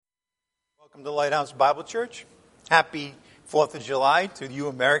Welcome to Lighthouse Bible Church. Happy 4th of July to you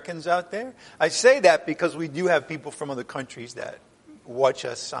Americans out there. I say that because we do have people from other countries that watch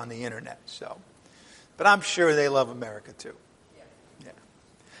us on the internet. But I'm sure they love America too. Yeah.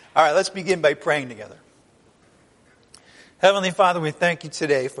 All right, let's begin by praying together. Heavenly Father, we thank you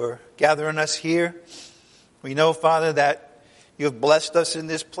today for gathering us here. We know, Father, that you have blessed us in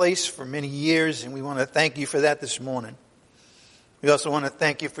this place for many years, and we want to thank you for that this morning. We also want to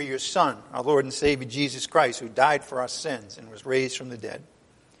thank you for your Son, our Lord and Savior, Jesus Christ, who died for our sins and was raised from the dead.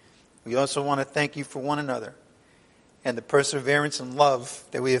 We also want to thank you for one another and the perseverance and love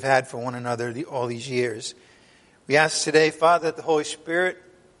that we have had for one another all these years. We ask today, Father, that the Holy Spirit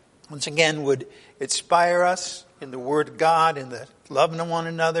once again would inspire us in the Word of God and the loving one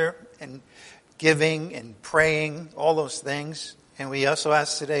another and giving and praying, all those things. And we also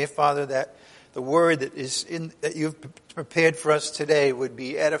ask today, Father, that the word that you've prepared for us today would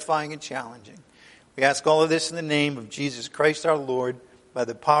be edifying and challenging. We ask all of this in the name of Jesus Christ our Lord, by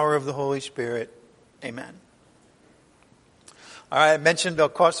the power of the Holy Spirit. Amen. All right, I mentioned,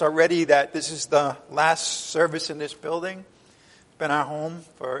 of course, already that this is the last service in this building. It's been our home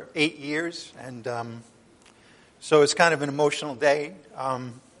for 8 years, and so it's kind of an emotional day.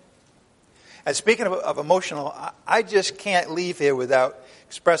 And speaking of emotional, I just can't leave here without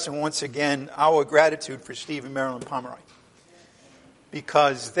expressing once again our gratitude for Steve and Marilyn Pomeroy.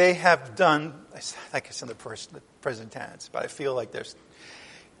 Because they have done, like it's in the present tense, but I feel like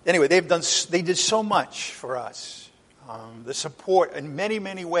anyway, they did so much for us. The support in many,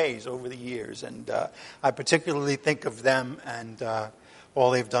 many ways over the years. And I particularly think of them and all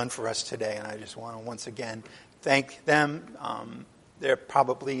they've done for us today. And I just want to once again thank them. They're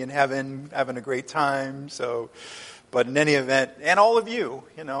probably in heaven having a great time. But in any event, and all of you,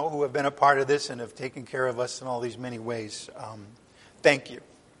 who have been a part of this and have taken care of us in all these many ways, thank you.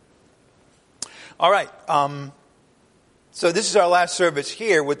 All right. So this is our last service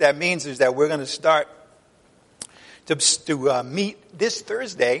here. What that means is that we're going to start to meet this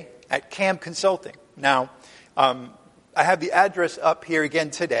Thursday at Camp Consulting. Now, I have the address up here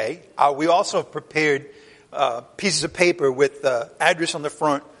again today. We also prepared pieces of paper with the address on the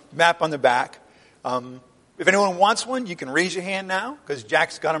front, map on the back. If anyone wants one, you can raise your hand now, because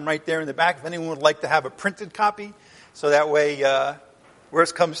Jack's got them right there in the back. If anyone would like to have a printed copy, so that way,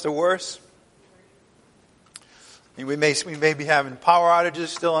 worst comes to worst. We may be having power outages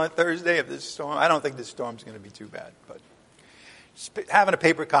still on Thursday if this storm. I don't think this storm's going to be too bad, but having a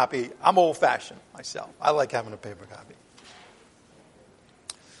paper copy, I'm old-fashioned myself. I like having a paper copy.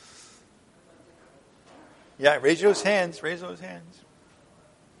 Yeah, raise those hands. Raise those hands.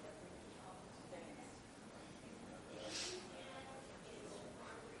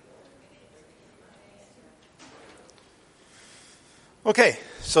 Okay,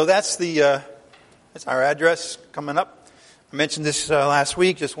 so that's our address coming up. I mentioned this last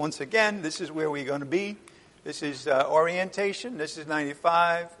week. Just once again, this is where we're going to be. This is orientation. This is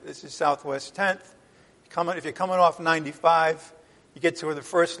 95. This is Southwest 10th. If you're coming off 95, you get to the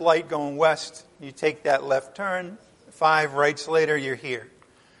first light going west. You take that left turn. 5 rights later, you're here.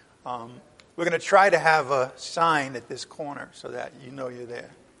 We're going to try to have a sign at this corner so that you know you're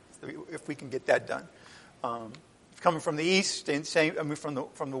there, if we can get that done. Coming from the east,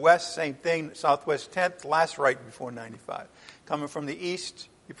 from the west, same thing. Southwest 10th, last right before 95. Coming from the east,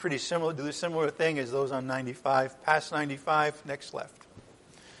 you're pretty similar. Do the similar thing as those on 95. Past 95, next left.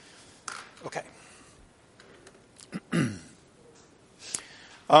 Okay.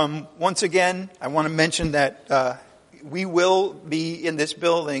 Once again, I want to mention that we will be in this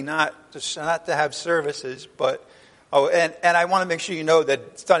building not to have services, but and I want to make sure you know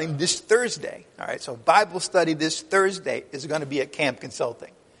that starting this Thursday, all right, so Bible study this Thursday is going to be at Camp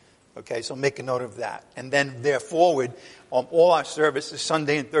Consulting. Okay, so make a note of that. And then there forward, all our services,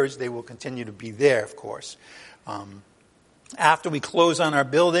 Sunday and Thursday, will continue to be there, of course. After we close on our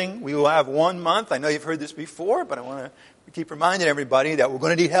building, we will have 1 month. I know you've heard this before, but I want to keep reminding everybody that we're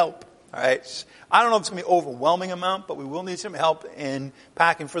going to need help. All right, I don't know if it's going to be an overwhelming amount, but we will need some help in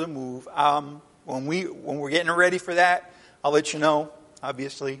packing for the move. When we're getting ready for that, I'll let you know.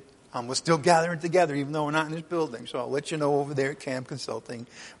 Obviously, we're still gathering together, even though we're not in this building. So I'll let you know over there at Camp Consulting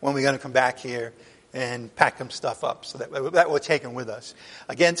when we're going to come back here and pack some stuff up so that we're taking with us.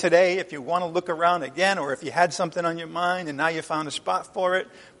 Again, today, if you want to look around again, or if you had something on your mind and now you found a spot for it,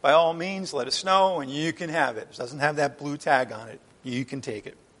 by all means, let us know and you can have it. It doesn't have that blue tag on it. You can take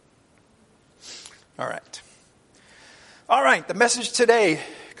it. All right, the message today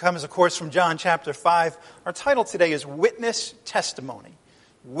comes, of course, from John chapter 5. Our title today is Witness Testimony.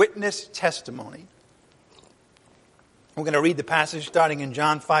 Witness Testimony. We're going to read the passage starting in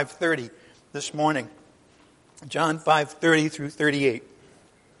John 5:30. this morning. John 5:30 through 38.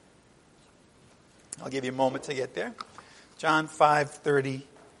 I'll give you a moment to get there. John 5:30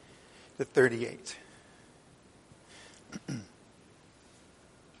 to 38.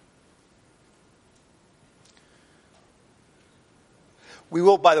 We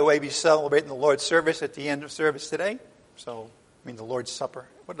will, by the way, be celebrating the Lord's service at the end of service today. The Lord's Supper.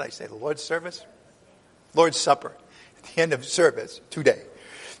 What did I say? The Lord's service? Lord's Supper. At the end of service today.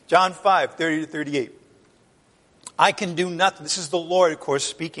 John 5:30 to 38. I can do nothing. This is the Lord, of course,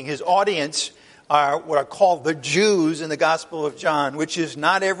 speaking. His audience are what are called the Jews in the Gospel of John, which is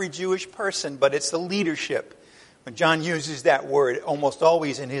not every Jewish person, but it's the leadership. When John uses that word, almost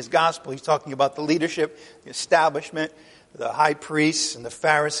always in his Gospel, he's talking about the leadership, the establishment, the high priests and the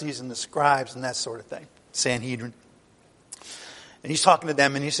Pharisees and the scribes and that sort of thing. Sanhedrin. And he's talking to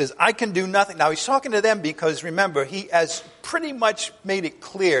them and he says, I can do nothing. Now he's talking to them because, remember, he has pretty much made it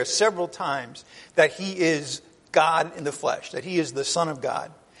clear several times that he is God in the flesh, that he is the Son of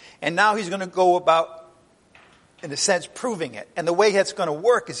God. And now he's going to go about, in a sense, proving it. And the way that's going to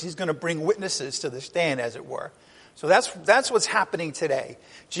work is he's going to bring witnesses to the stand, as it were. So that's what's happening today.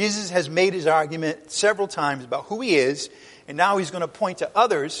 Jesus has made his argument several times about who he is, and now he's going to point to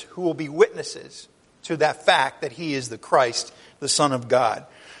others who will be witnesses to that fact that he is the Christ, the Son of God.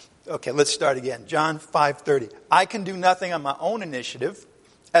 Okay, let's start again. John 5:30. I can do nothing on my own initiative.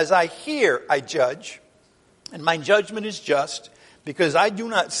 As I hear, I judge, and my judgment is just, because I do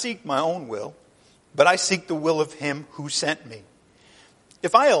not seek my own will, but I seek the will of him who sent me.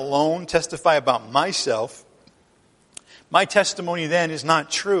 If I alone testify about myself, my testimony then is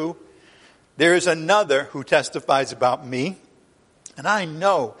not true. There is another who testifies about me, and I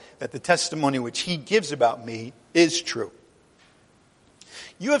know that the testimony which he gives about me is true.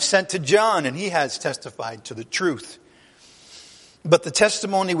 You have sent to John, and he has testified to the truth. But the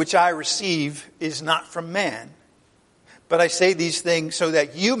testimony which I receive is not from man. But I say these things so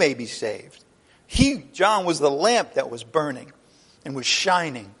that you may be saved. John, was the lamp that was burning and was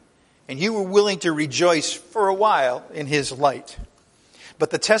shining, and you were willing to rejoice for a while in his light.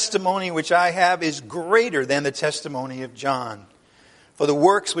 But the testimony which I have is greater than the testimony of John. For the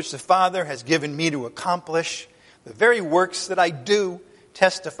works which the Father has given me to accomplish, the very works that I do,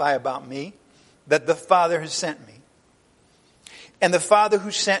 testify about me, that the Father has sent me. And the Father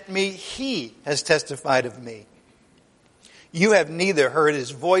who sent me, he has testified of me. You have neither heard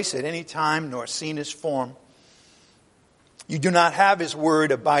his voice at any time nor seen his form. You do not have his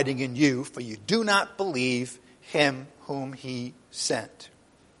word abiding in you, for you do not believe him whom he sent.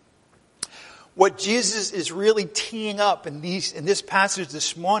 What Jesus is really teeing up in this passage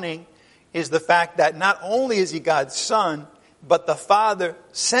this morning is the fact that not only is he God's Son, but the Father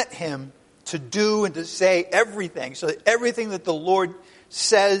sent him to do and to say everything. So that everything that the Lord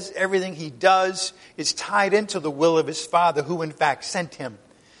says, everything he does is tied into the will of his Father, who in fact sent him.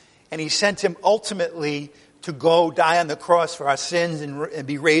 And he sent him ultimately to go die on the cross for our sins and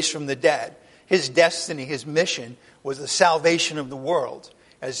be raised from the dead. His destiny, his mission was the salvation of the world.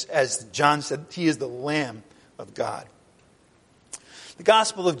 As John said, he is the Lamb of God. The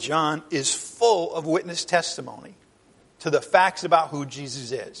Gospel of John is full of witness testimony to the facts about who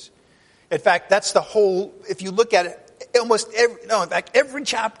Jesus is. In fact, that's the whole, if you look at it, every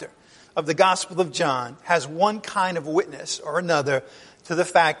chapter of the Gospel of John has one kind of witness or another to the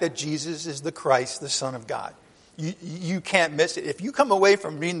fact that Jesus is the Christ, the Son of God. You can't miss it. If you come away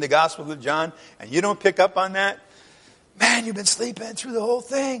from reading the Gospel of John and you don't pick up on that, man, you've been sleeping through the whole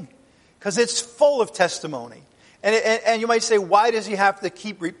thing. Because it's full of testimony. And you might say, why does he have to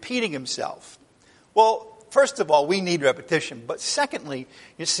keep repeating himself? Well, first of all, we need repetition. But secondly,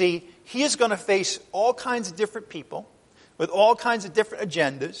 you see, he is going to face all kinds of different people with all kinds of different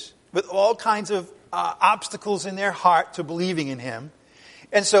agendas, with all kinds of obstacles in their heart to believing in him.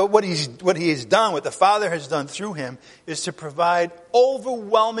 And so what he has done, what the Father has done through him, is to provide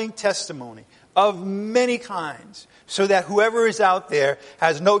overwhelming testimony of many kinds, so that whoever is out there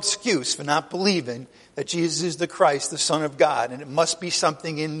has no excuse for not believing that Jesus is the Christ, the Son of God, and it must be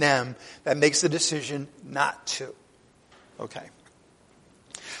something in them that makes the decision not to. Okay.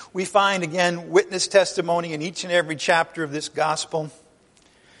 We find, again, witness testimony in each and every chapter of this gospel.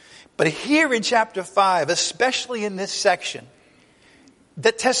 But here in chapter 5, especially in this section,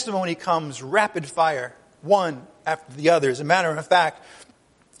 that testimony comes rapid fire, one after the other. As a matter of fact,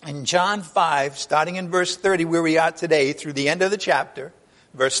 in John 5, starting in verse 30, where we are today, through the end of the chapter,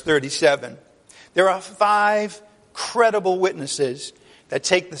 verse 37, there are 5 credible witnesses that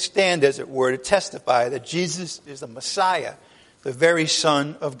take the stand, as it were, to testify that Jesus is the Messiah, the very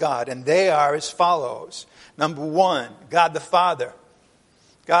Son of God. And they are as follows. Number 1, God the Father.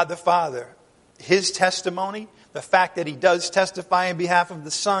 God the Father. his testimony, the fact that he does testify on behalf of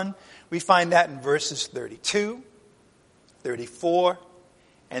the Son, we find that in verses 32, 34,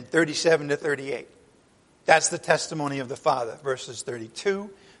 and 37 to 38. That's the testimony of the Father, verses 32,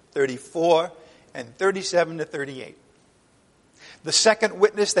 34, and 37 to 38. The second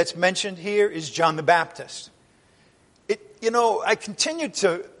witness that's mentioned here is John the Baptist. I continue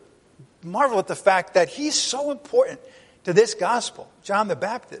to marvel at the fact that he's so important to this gospel, John the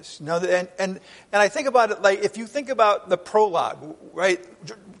Baptist. And I think about it like, if you think about the prologue, right,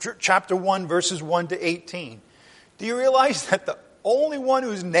 chapter 1, verses 1 to 18, do you realize that the only one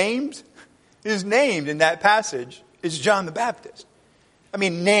who's named in that passage is John the Baptist? I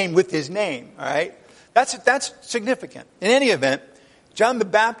mean, named with his name, all right? That's significant. In any event, John the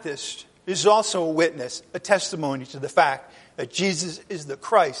Baptist is also a witness, a testimony to the fact that Jesus is the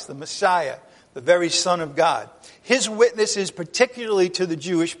Christ, the Messiah, the very Son of God. His witness is particularly to the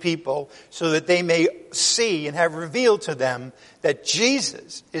Jewish people so that they may see and have revealed to them that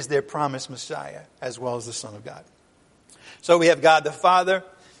Jesus is their promised Messiah as well as the Son of God. So we have God the Father,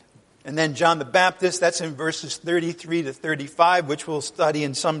 and then John the Baptist. That's in verses 33 to 35, which we'll study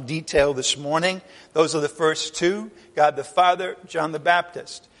in some detail this morning. Those are the first two, God the Father, John the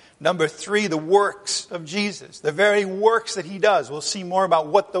Baptist. Number 3, the works of Jesus, the very works that he does. We'll see more about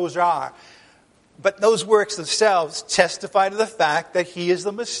what those are. But those works themselves testify to the fact that he is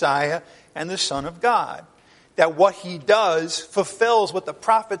the Messiah and the Son of God. That what he does fulfills what the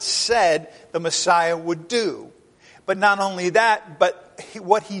prophets said the Messiah would do. But not only that, but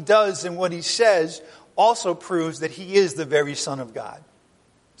what he does and what he says also proves that he is the very Son of God.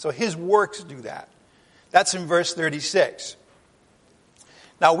 So his works do that. That's in verse 36.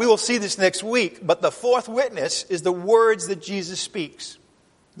 Now, we will see this next week, but the fourth witness is the words that Jesus speaks.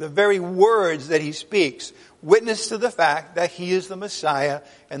 The very words that he speaks witness to the fact that he is the Messiah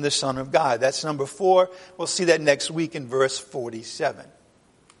and the Son of God. That's number 4. We'll see that next week in verse 47.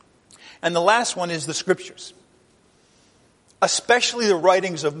 And the last one is the Scriptures. Especially the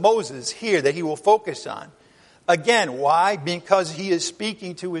writings of Moses here that he will focus on. Again, why? Because he is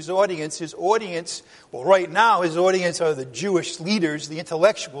speaking to his audience. His audience, well, right now, his audience are the Jewish leaders, the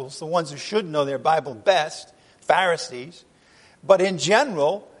intellectuals, the ones who should know their Bible best, Pharisees. But in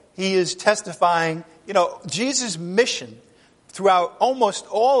general, he is testifying, Jesus' mission throughout almost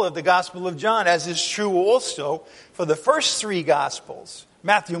all of the Gospel of John, as is true also for the first 3 Gospels,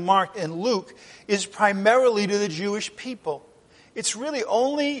 Matthew, Mark, and Luke, is primarily to the Jewish people. It's really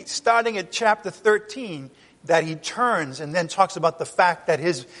only starting at chapter 13 that he turns and then talks about the fact that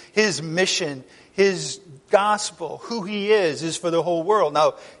his mission, his gospel, who he is for the whole world.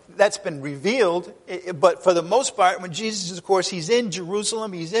 Now, that's been revealed, but for the most part, when Jesus, of course, he's in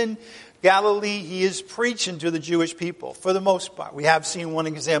Jerusalem, he's in Galilee, he is preaching to the Jewish people, for the most part. We have seen one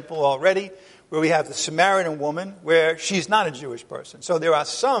example already, where we have the Samaritan woman, where she's not a Jewish person. So there are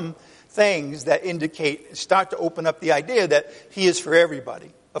some things that start to open up the idea that he is for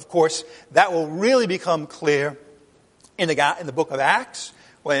everybody. Of course, that will really become clear in the book of Acts,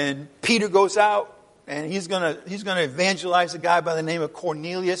 when Peter goes out and he's going to evangelize a guy by the name of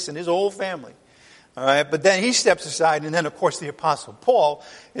Cornelius and his whole family. All right, but then he steps aside, and then of course the Apostle Paul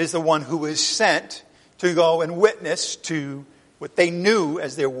is the one who is sent to go and witness to what they knew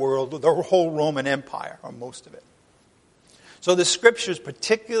as their world, the whole Roman Empire, or most of it. So the Scriptures,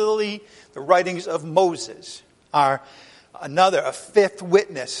 particularly the writings of Moses, are a fifth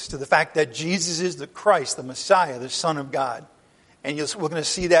witness to the fact that Jesus is the Christ, the Messiah, the Son of God. And we're going to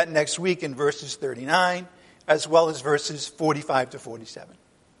see that next week in verses 39, as well as verses 45 to 47.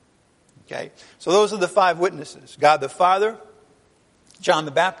 Okay? So those are the 5 witnesses. God the Father, John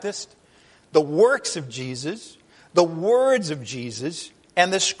the Baptist, the works of Jesus, the words of Jesus,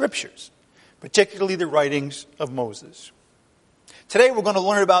 and the Scriptures, particularly the writings of Moses. Today we're going to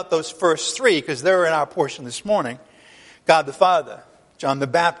learn about those first 3, because they're in our portion this morning. God the Father, John the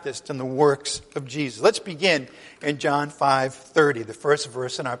Baptist, and the works of Jesus. Let's begin in John 5:30, the first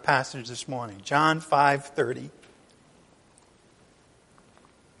verse in our passage this morning. John 5:30.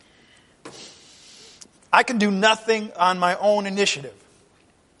 I can do nothing on my own initiative.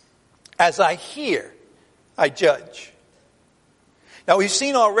 As I hear, I judge. Now we've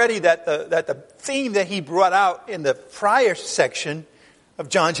seen already that the theme that he brought out in the prior section of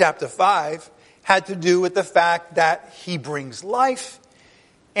John chapter 5 had to do with the fact that he brings life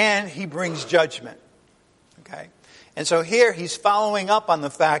and he brings judgment. Okay? And so here he's following up on the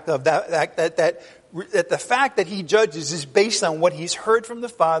fact of that the fact that he judges is based on what he's heard from the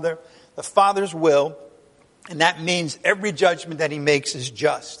Father's will, and that means every judgment that he makes is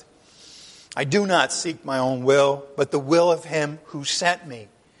just. I do not seek my own will, but the will of him who sent me.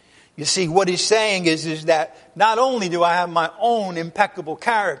 You see, what he's saying is that not only do I have my own impeccable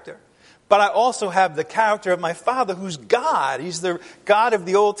character, but I also have the character of my Father, who's God. He's the God of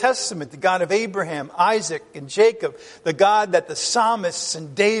the Old Testament, the God of Abraham, Isaac, and Jacob, the God that the psalmists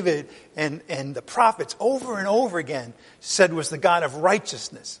and David and the prophets over and over again said was the God of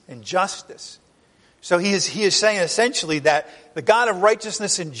righteousness and justice. So he is saying essentially that the God of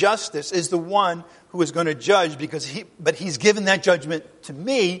righteousness and justice is the one who is going to judge, but he's given that judgment to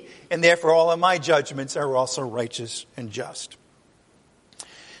me, and therefore all of my judgments are also righteous and just.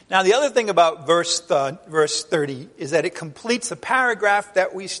 Now, the other thing about verse 30 is that it completes the paragraph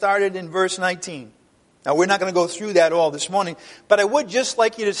that we started in verse 19. Now, we're not going to go through that all this morning, but I would just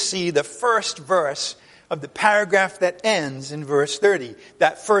like you to see the first verse of the paragraph that ends in verse 30.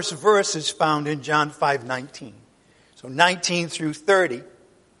 That first verse is found in John 5:19. So 19 through 30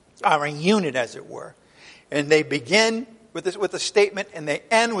 are a unit, as it were. And they begin with a statement and they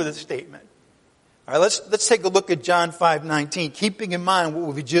end with a statement. All right, let's take a look at John 5:19, keeping in mind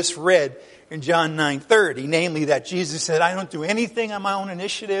what we just read in John 9:30, namely that Jesus said, I don't do anything on my own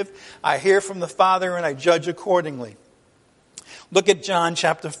initiative. I hear from the Father and I judge accordingly. Look at John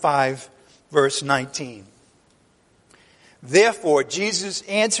chapter 5, verse 19. Therefore, Jesus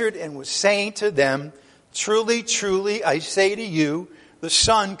answered and was saying to them, truly, truly, I say to you, the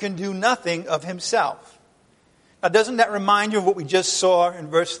Son can do nothing of himself. Now, doesn't that remind you of what we just saw in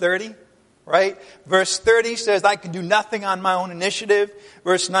verse 30? Right? Verse 30 says, I can do nothing on my own initiative.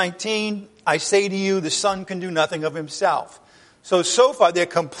 Verse 19, I say to you, the Son can do nothing of himself. So far, they're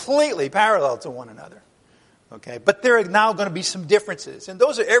completely parallel to one another. Okay? But there are now going to be some differences. And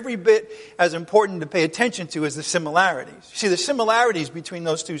those are every bit as important to pay attention to as the similarities. See, the similarities between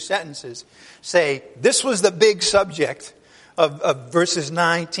those two sentences say, this was the big subject of verses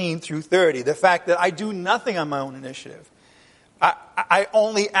 19 through 30. The fact that I do nothing on my own initiative. I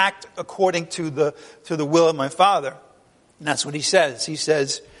only act according to the will of my Father. And that's what he says. He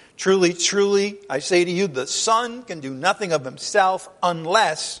says, truly, truly, I say to you, the Son can do nothing of himself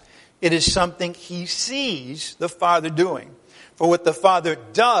unless it is something he sees the Father doing. For what the Father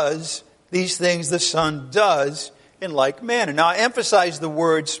does, these things the Son does in like manner. Now, I emphasize the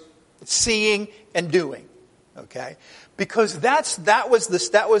words seeing and doing. Okay? Because that was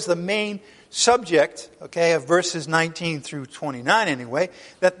the main subject, okay, of verses 19 through 29 anyway,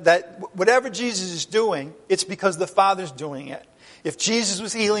 that whatever Jesus is doing, it's because the Father's doing it. If Jesus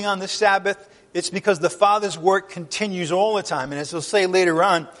was healing on the Sabbath, it's because the Father's work continues all the time. And as he'll say later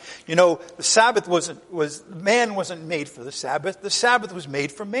on, the Sabbath man wasn't made for the Sabbath was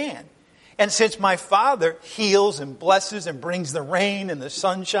made for man. And since my Father heals and blesses and brings the rain and the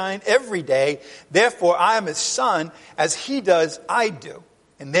sunshine every day, therefore I am his son, as he does, I do.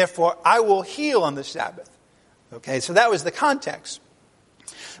 And therefore, I will heal on the Sabbath. Okay, so that was the context.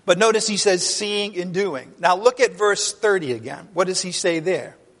 But notice he says seeing and doing. Now look at verse 30 again. What does he say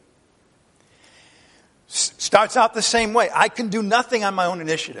there? Starts out the same way. I can do nothing on my own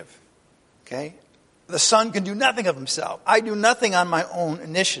initiative. Okay? The Son can do nothing of himself. I do nothing on my own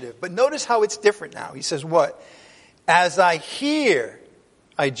initiative. But notice how it's different now. He says what? As I hear,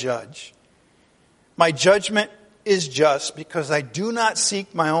 I judge. My judgment is just because I do not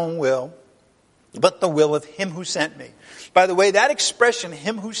seek my own will, but the will of him who sent me. By the way, that expression,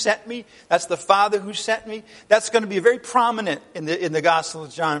 him who sent me, that's the Father who sent me, that's going to be very prominent in the Gospel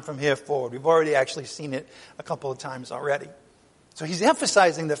of John from here forward. We've already actually seen it a couple of times already. So he's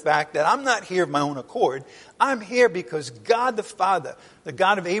emphasizing the fact that I'm not here of my own accord. I'm here because God the Father, the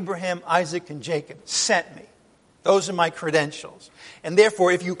God of Abraham, Isaac, and Jacob, sent me. Those are my credentials. And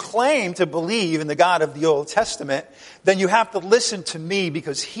therefore, if you claim to believe in the God of the Old Testament, then you have to listen to me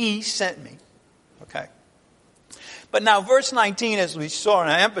because he sent me. Okay? But now verse 19, as we saw and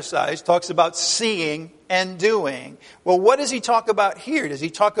I emphasized, talks about seeing and doing. Well, what does he talk about here? Does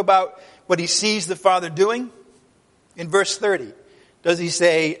he talk about what he sees the Father doing? In verse 30, does he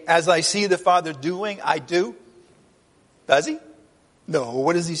say, as I see the Father doing, I do? Does he? No.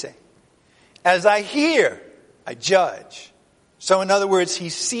 What does he say? As I hear, I judge. So in other words, he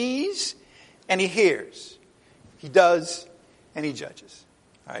sees and he hears. He does and he judges.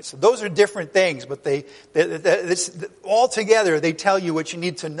 All right, so those are different things, but all together they tell you what you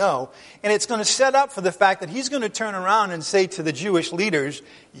need to know. And it's going to set up for the fact that he's going to turn around and say to the Jewish leaders,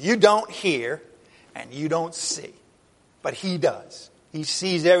 you don't hear and you don't see. But he does. He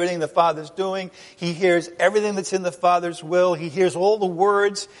sees everything the Father's doing. He hears everything that's in the Father's will. He hears all the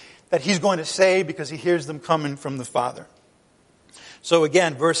words that he's going to say because he hears them coming from the Father. So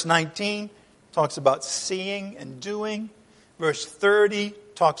again, verse 19 talks about seeing and doing. Verse 30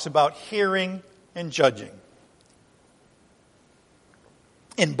 talks about hearing and judging.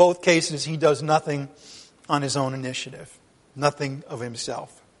 In both cases, he does nothing on his own initiative, nothing of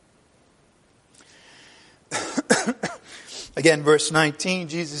himself. Again, verse 19,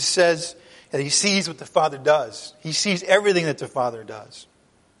 Jesus says that he sees what the Father does. He sees everything that the Father does.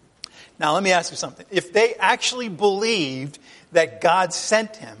 Now, let me ask you something. If they actually believed that God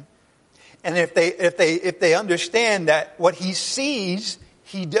sent him, and if they understand that what he sees,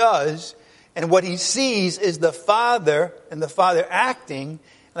 he does, and what he sees is the Father and the Father acting,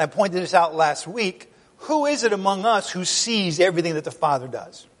 and I pointed this out last week, who is it among us who sees everything that the Father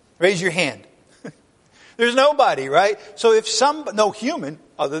does? Raise your hand. There's nobody, right? So no human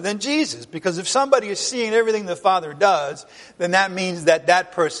other than Jesus, because if somebody is seeing everything the Father does, then that means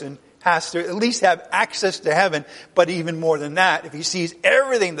that person has to at least have access to heaven, but even more than that, if he sees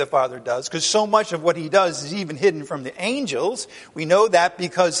everything the Father does, because so much of what he does is even hidden from the angels. We know that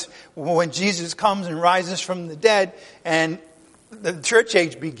because when Jesus comes and rises from the dead and the church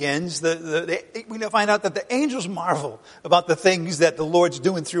age begins, we find out that the angels marvel about the things that the Lord's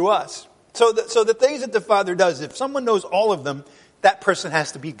doing through us. So the things that the Father does, if someone knows all of them, that person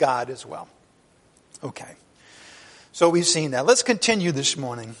has to be God as well. Okay. So we've seen that. Let's continue this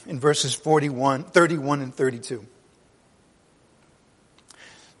morning in verses 31 and 32.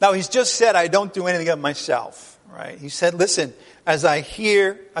 Now, he's just said, I don't do anything of myself, right? He said, listen, as I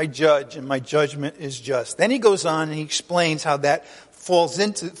hear, I judge, and my judgment is just. Then he goes on and he explains how that flows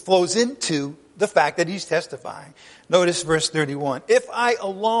into the fact that he's testifying. Notice verse 31. If I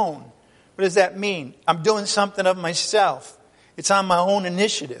alone, what does that mean? I'm doing something of myself. It's on my own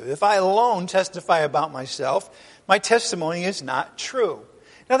initiative. If I alone testify about myself, my testimony is not true.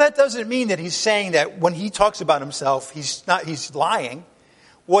 Now that doesn't mean that he's saying that when he talks about himself, he's lying.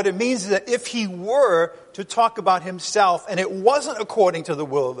 What it means is that if he were to talk about himself and it wasn't according to the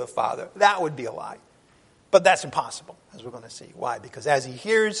will of the Father, that would be a lie. But that's impossible, as we're going to see. Why? Because as he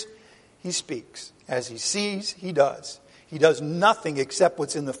hears, he speaks. As he sees, he does. He does nothing except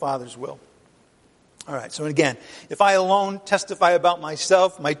what's in the Father's will. All right, so again, if I alone testify about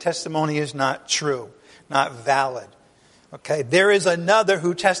myself, my testimony is not true, not valid. Okay, there is another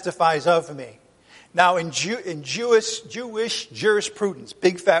who testifies of me. Now, in Jewish jurisprudence,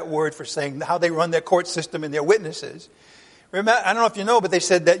 big fat word for saying how they run their court system and their witnesses. Remember, I don't know if you know, but they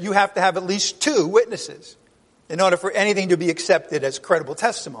said that you have to have at least 2 witnesses in order for anything to be accepted as credible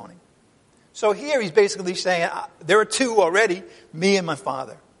testimony. So here he's basically saying, there are 2 already, me and my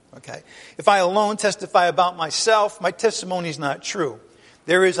Father. Okay. If I alone testify about myself, my testimony is not true.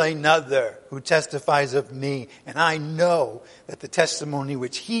 There is another who testifies of me, and I know that the testimony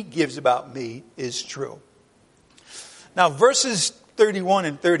which he gives about me is true. Now, verses 31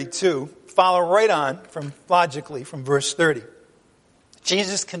 and 32 follow right on logically from verse 30.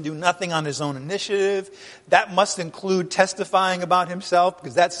 Jesus can do nothing on his own initiative. That must include testifying about himself,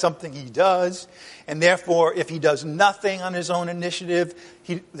 because that's something he does. And therefore, if he does nothing on his own initiative,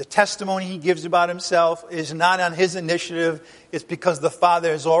 the testimony he gives about himself is not on his initiative. It's because the Father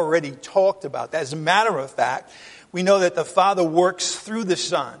has already talked about that. As a matter of fact, we know that the Father works through the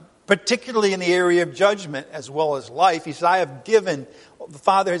Son, particularly in the area of judgment as well as life. He said, the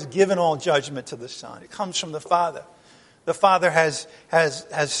Father has given all judgment to the Son. It comes from the Father. The Father has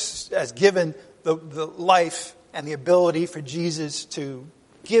given the life and the ability for Jesus to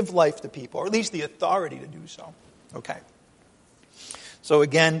give life to people, or at least the authority to do so. Okay. So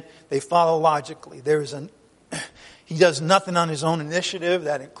again, they follow logically. He does nothing on his own initiative.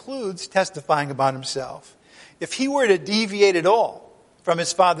 That includes testifying about himself. If he were to deviate at all from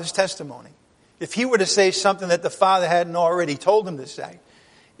his Father's testimony, if he were to say something that the Father hadn't already told him to say,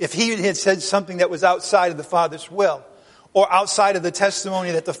 if he had said something that was outside of the Father's will, or outside of the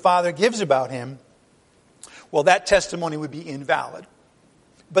testimony that the Father gives about him, well, that testimony would be invalid.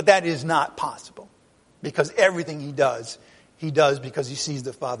 But that is not possible, because everything he does because he sees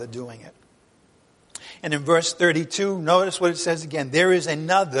the Father doing it. And in verse 32, notice what it says again. There is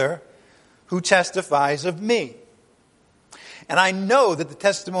another who testifies of me. And I know that the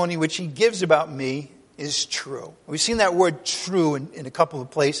testimony which he gives about me is true. We've seen that word true in a couple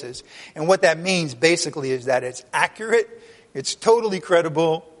of places. And what that means basically is that it's accurate, it's totally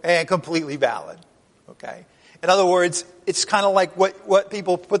credible, and completely valid. Okay? In other words, it's kind of like what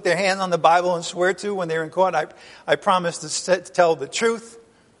people put their hand on the Bible and swear to when they're in court. I promise to tell the truth,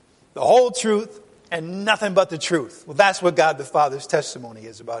 the whole truth, and nothing but the truth. Well, that's what God the Father's testimony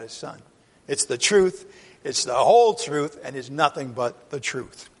is about his Son. It's the truth, it's the whole truth, and it's nothing but the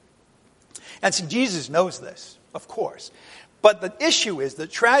truth. And see, Jesus knows this, of course. But the issue is, the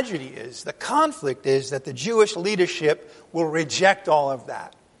tragedy is, the conflict is that the Jewish leadership will reject all of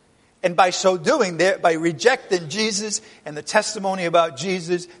that. And by so doing, by rejecting Jesus and the testimony about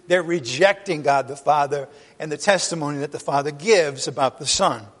Jesus, they're rejecting God the Father and the testimony that the Father gives about the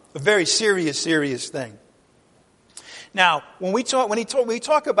Son. A very serious, serious thing. Now, when we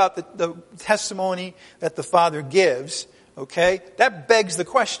talk about the testimony that the Father gives, okay, that begs the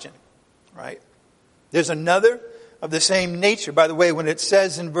question, right? There's another of the same nature. By the way, when it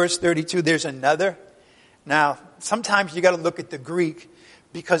says in verse 32, there's another. Now, sometimes you got to look at the Greek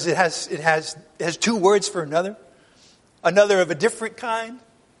because it has two words for another. Another of a different kind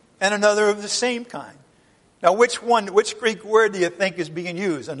and another of the same kind. Now, which Greek word do you think is being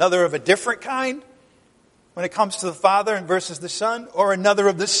used? Another of a different kind when it comes to the Father and versus the Son, or another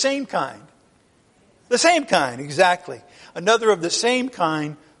of the same kind? The same kind, exactly. Another of the same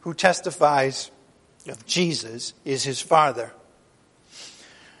kind who testifies of Jesus is his Father.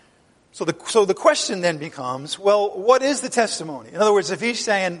 So the question then becomes, well, what is the testimony? In other words, if he's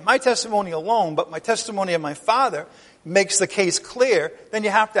saying, my testimony alone, but my testimony of my Father makes the case clear, then you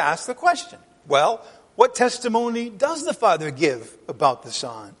have to ask the question, well, what testimony does the Father give about the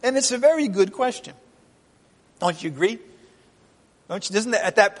Son? And it's a very good question. Don't you agree? Isn't that,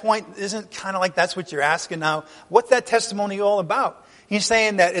 at that point, isn't kind of like that's what you're asking now? What's that testimony all about? He's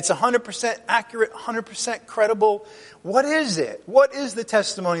saying that it's 100% accurate, 100% credible. What is it? What is the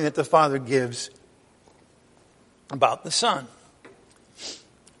testimony that the Father gives about the Son?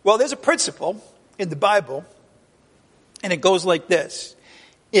 Well, there's a principle in the Bible, and it goes like this.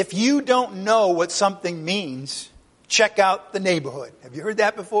 If you don't know what something means, check out the neighborhood. Have you heard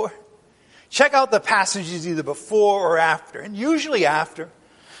that before? Check out the passages either before or after, and usually after.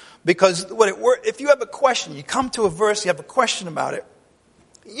 Because if you have a question, you come to a verse, you have a question about it,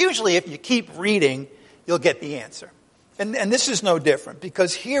 usually if you keep reading, you'll get the answer. And this is no different,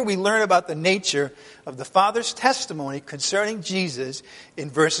 because here we learn about the nature of the Father's testimony concerning Jesus in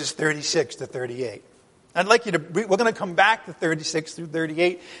verses 36 to 38. I'd like you to, we're going to come back to 36 through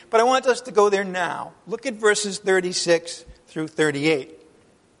 38, but I want us to go there now. Look at verses 36 through 38.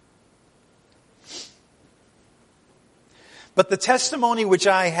 But the testimony which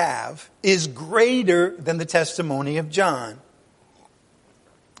I have is greater than the testimony of John.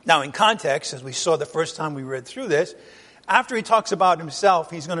 Now, in context, as we saw the first time we read through this, after he talks about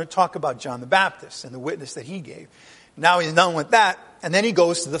himself, he's going to talk about John the Baptist and the witness that he gave. Now he's done with that, and then he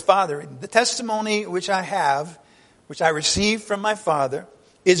goes to the Father. The testimony which I have, which I received from my Father,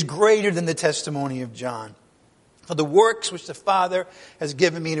 is greater than the testimony of John. For the works which the Father has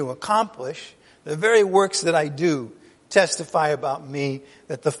given me to accomplish, the very works that I do, testify about me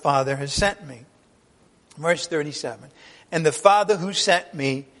that the Father has sent me. Verse 37. And the Father who sent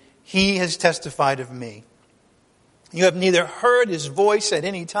me, he has testified of me. You have neither heard his voice at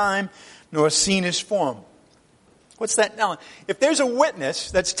any time, nor seen his form. What's that now? If there's a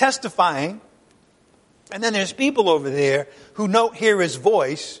witness that's testifying, and then there's people over there who don't hear his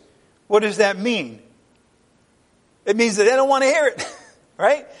voice, what does that mean? It means that they don't want to hear it,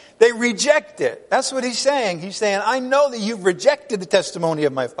 right? They reject it. That's what he's saying. He's saying, I know that you've rejected the testimony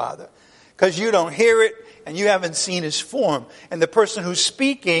of my Father because you don't hear it and you haven't seen his form. And the person who's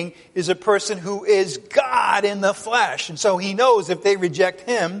speaking is a person who is God in the flesh. And so he knows if they reject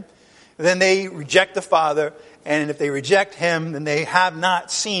him, then they reject the Father. And if they reject him, then they have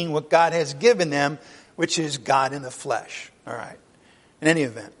not seen what God has given them, which is God in the flesh. All right. In any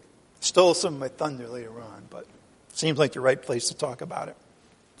event, stole some of my thunder later on, but it seems like the right place to talk about it.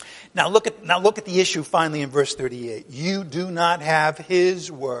 Now look at the issue finally in verse 38. You do not have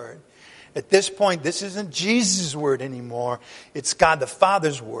his word. At this point, this isn't Jesus' word anymore. It's God the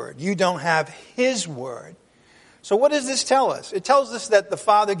Father's word. You don't have his word. So what does this tell us? It tells us that the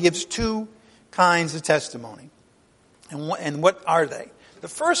Father gives two kinds of testimony. And what are they? The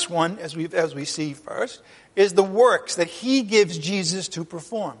first one, as we see first, is the works that he gives Jesus to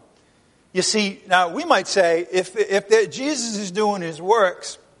perform. You see, now we might say, if Jesus is doing his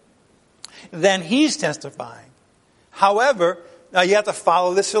works, then he's testifying. However, now you have to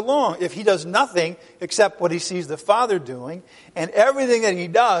follow this along. If he does nothing except what he sees the Father doing, and everything that he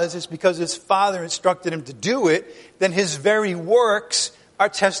does is because his Father instructed him to do it, then his very works are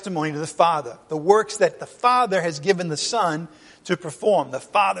testimony to the Father. The works that the Father has given the Son to perform. The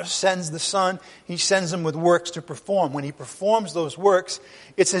Father sends the Son. He sends him with works to perform. When he performs those works,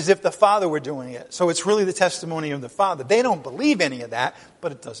 it's as if the Father were doing it. So it's really the testimony of the Father. They don't believe any of that,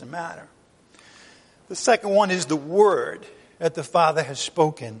 but it doesn't matter. The second one is the word that the Father has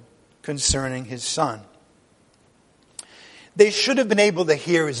spoken concerning his Son. They should have been able to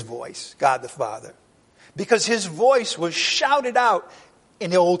hear his voice, God the Father, because his voice was shouted out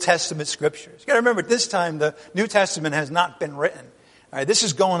in the Old Testament scriptures. You got to remember, at this time, the New Testament has not been written. All right, this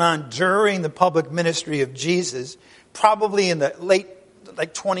is going on during the public ministry of Jesus, probably in the late,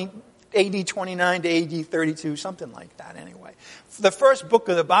 like AD 29 to AD 32, something like that anyway. The first book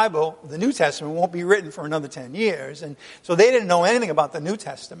of the Bible, the New Testament, won't be written for another 10 years. And so they didn't know anything about the New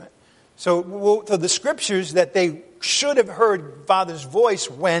Testament. So the scriptures that they should have heard Father's voice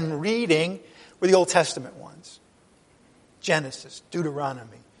when reading were the Old Testament ones. Genesis,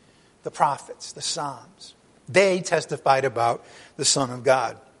 Deuteronomy, the prophets, the Psalms. They testified about the Son of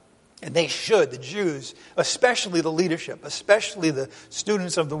God. And they should, the Jews, especially the leadership, especially the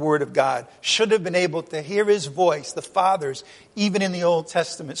students of the Word of God, should have been able to hear His voice, the fathers, even in the Old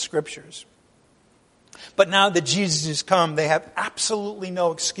Testament scriptures. But now that Jesus has come, they have absolutely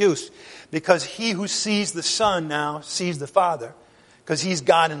no excuse, because he who sees the Son now sees the Father, because He's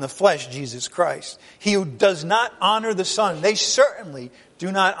God in the flesh, Jesus Christ. He who does not honor the Son, they certainly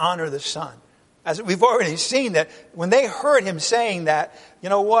do not honor the Son. As we've already seen that when they heard Him saying that, you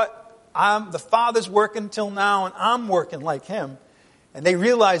know what? The Father's working till now and I'm working like Him. And they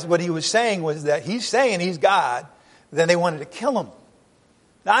realized what He was saying was that He's saying He's God. Then they wanted to kill Him.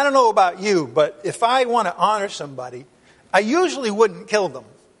 Now, I don't know about you, but if I want to honor somebody, I usually wouldn't kill them.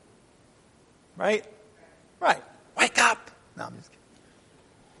 Right? Right. Wake up. No, I'm just kidding.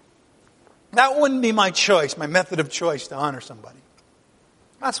 That wouldn't be my choice, my method of choice to honor somebody.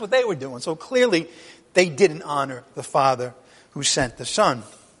 That's what they were doing. So clearly, they didn't honor the Father who sent the Son.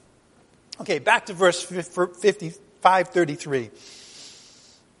 Okay, back to verse 55:33.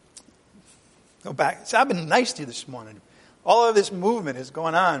 Go back. So I've been nice to you this morning. All of this movement is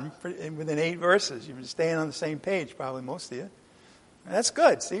going on within 8 verses. You've been staying on the same page, probably most of you. That's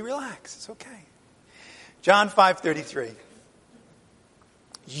good. See, relax. It's okay. John 5:33.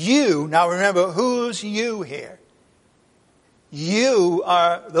 You, now remember, who's you here? You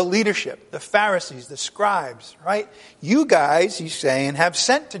are the leadership, the Pharisees, the scribes, right? You guys, he's saying, have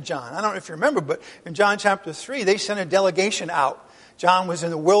sent to John. I don't know if you remember, but in John chapter 3, they sent a delegation out. John was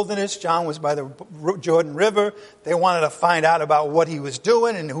in the wilderness. John was by the Jordan River. They wanted to find out about what he was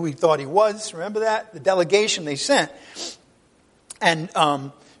doing and who he thought he was. Remember that? The delegation they sent. And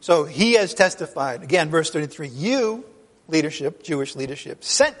so he has testified. Again, verse 33, you, leadership, Jewish leadership,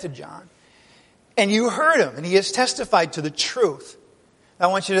 sent to John. And you heard him, and he has testified to the truth. Now,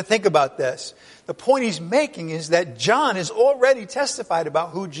 I want you to think about this. The point he's making is that John has already testified about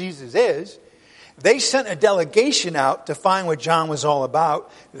who Jesus is. They sent a delegation out to find what John was all about.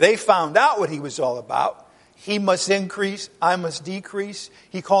 They found out what he was all about. He must increase, I must decrease.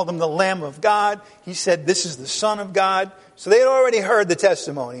 He called him the Lamb of God. He said, this is the Son of God. So they had already heard the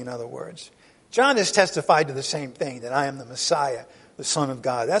testimony, in other words. John has testified to the same thing, that I am the Messiah, the Son of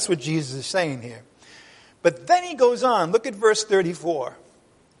God. That's what Jesus is saying here. But then he goes on. Look at verse 34.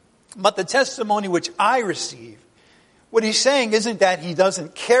 But the testimony which I receive. What he's saying isn't that he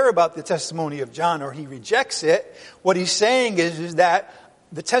doesn't care about the testimony of John or he rejects it. What he's saying is that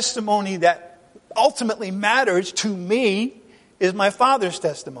the testimony that ultimately matters to me is my Father's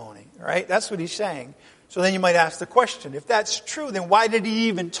testimony. Right? That's what he's saying. So then you might ask the question, if that's true, then why did he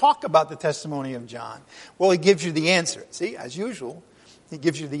even talk about the testimony of John? Well, he gives you the answer. See, as usual. He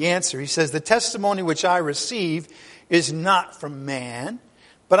gives you the answer. He says, the testimony which I receive is not from man,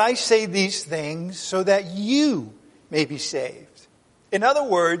 but I say these things so that you may be saved. In other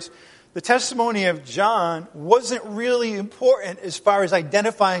words, the testimony of John wasn't really important as far as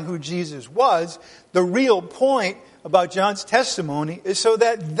identifying who Jesus was. The real point about John's testimony is so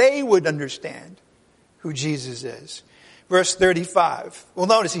that they would understand who Jesus is. Verse 35. Well,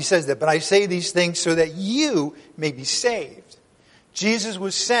 notice he says that, but I say these things so that you may be saved. Jesus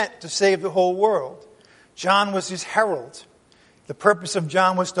was sent to save the whole world. John was his herald. The purpose of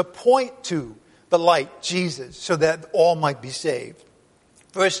John was to point to the light, Jesus, so that all might be saved.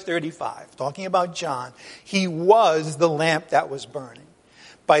 Verse 35, talking about John, he was the lamp that was burning.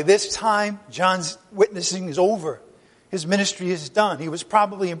 By this time, John's witnessing is over. His ministry is done. He was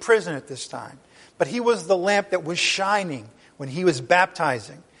probably in prison at this time. But he was the lamp that was shining when he was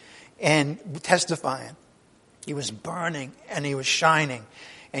baptizing and testifying. He was burning and he was shining.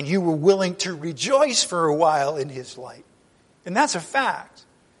 And you were willing to rejoice for a while in his light. And that's a fact.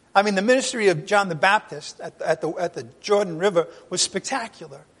 I mean, the ministry of John the Baptist at the Jordan River was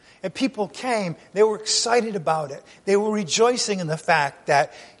spectacular. And people came. They were excited about it. They were rejoicing in the fact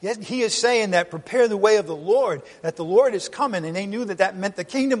that he is saying that prepare the way of the Lord, that the Lord is coming. And they knew that that meant the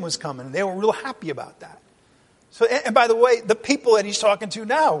kingdom was coming. And they were real happy about that. So, and by the way, the people that he's talking to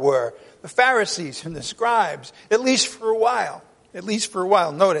now were the Pharisees and the scribes, at least for a while. At least for a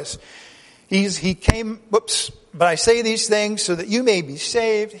while. Notice, he came, but I say these things so that you may be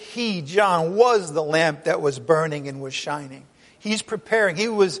saved. He, John, was the lamp that was burning and was shining. He's preparing. He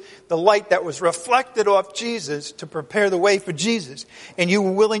was the light that was reflected off Jesus to prepare the way for Jesus. And you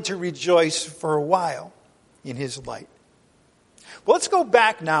were willing to rejoice for a while in his light. Well, let's go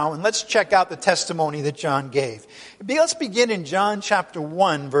back now and let's check out the testimony that John gave. Let's begin in John chapter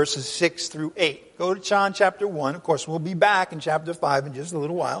 1, verses 6 through 8. Go to John chapter 1. Of course, we'll be back in chapter 5 in just a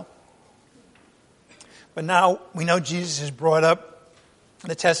little while. But now we know Jesus has brought up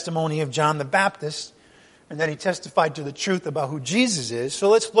the testimony of John the Baptist and that he testified to the truth about who Jesus is. So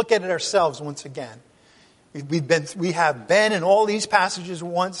let's look at it ourselves once again. We have been in all these passages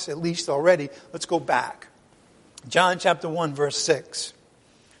once, at least already. Let's go back. John chapter 1, verse 6.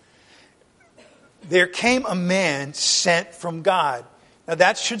 There came a man sent from God. Now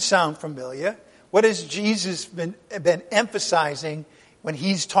that should sound familiar. What has Jesus been emphasizing when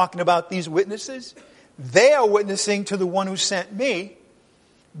he's talking about these witnesses? They are witnessing to the one who sent me.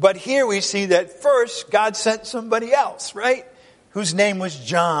 But here we see that first God sent somebody else, right? Whose name was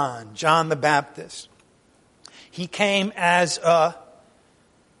John the Baptist. He came as a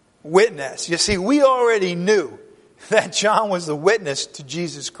witness. You see, we already knew that John was the witness to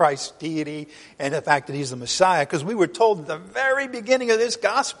Jesus Christ's deity and the fact that he's the Messiah, because we were told at the very beginning of this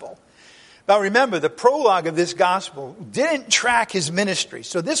gospel. Now remember, the prologue of this gospel didn't track his ministry.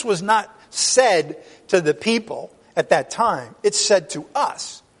 So this was not said to the people at that time. It's said to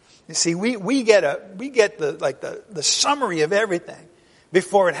us. You see, we get the summary of everything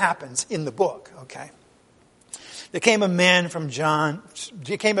before it happens in the book, okay? There came a man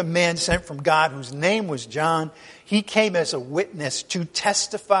sent from God whose name was John. He came as a witness to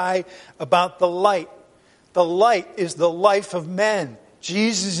testify about the light. The light is the life of men.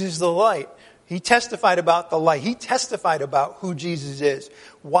 Jesus is the light. He testified about the light. He testified about who Jesus is.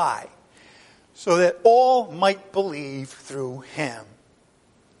 Why? So that all might believe through him.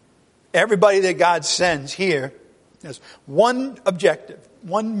 Everybody that God sends here has one objective,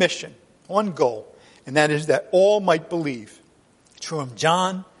 one mission, one goal. And that is that all might believe. True of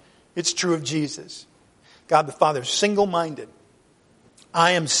John, it's true of Jesus. God the Father is single-minded.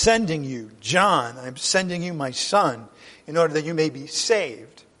 I am sending you, John, I am sending you my son, in order that you may be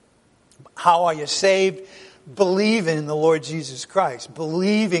saved. How are you saved? Believing in the Lord Jesus Christ.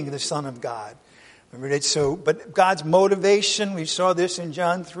 Believing the Son of God. But God's motivation, we saw this in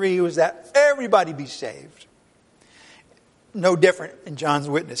John 3, was that everybody be saved. No different in John's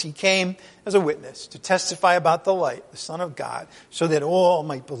witness. He came as a witness to testify about the light, the Son of God, so that all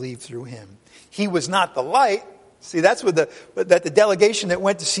might believe through him. He was not the light. See, that's what the delegation that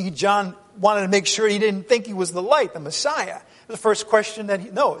went to see John wanted to make sure he didn't think he was the light, the Messiah. The first question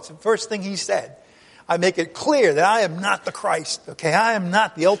it's the first thing he said. I make it clear that I am not the Christ. Okay, I am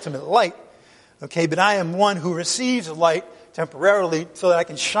not the ultimate light. Okay, but I am one who receives light temporarily so that I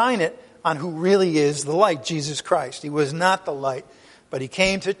can shine it on who really is the light, Jesus Christ. He was not the light, but he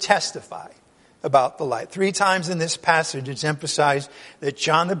came to testify about the light. 3 times in this passage it's emphasized that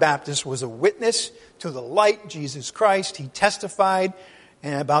John the Baptist was a witness to the light, Jesus Christ. He testified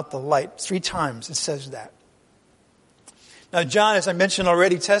about the light. 3 times it says that. Now John, as I mentioned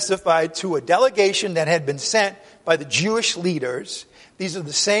already, testified to a delegation that had been sent by the Jewish leaders. These are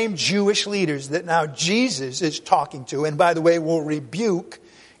the same Jewish leaders that now Jesus is talking to, and by the way, will rebuke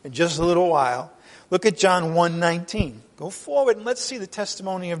in just a little while. Look at John 1:19. Go forward and let's see the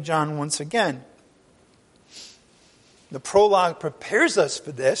testimony of John once again. The prologue prepares us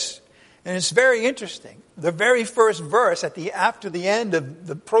for this, and it's very interesting. The very first verse after the end of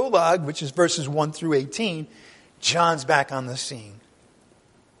the prologue, which is verses 1 through 18, John's back on the scene.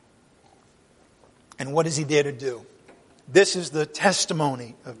 And what is he there to do? This is the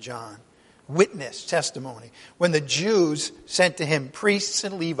testimony of John. Witness testimony. When the Jews sent to him priests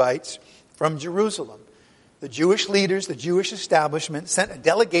and Levites from Jerusalem, the Jewish leaders, the Jewish establishment sent a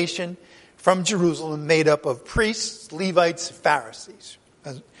delegation from Jerusalem made up of priests, Levites, Pharisees,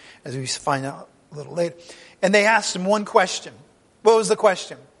 as we find out a little later. And they asked him one question. What was the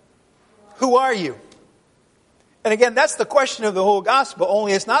question? Who are you? And again, that's the question of the whole gospel,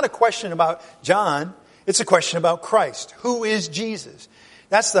 only it's not a question about John. It's a question about Christ. Who is Jesus?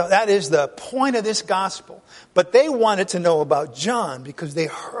 That is the point of this gospel. But they wanted to know about John because they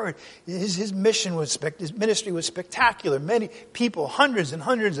heard his ministry was spectacular. Many people, hundreds and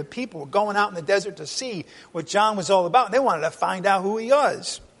hundreds of people were going out in the desert to see what John was all about. And they wanted to find out who he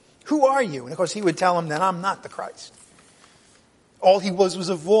was. Who are you? And of course he would tell them that I'm not the Christ. All he was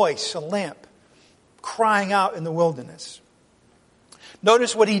a voice, a lamp, crying out in the wilderness.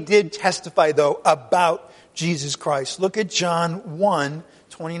 Notice what he did testify, though, about Jesus Christ. Look at John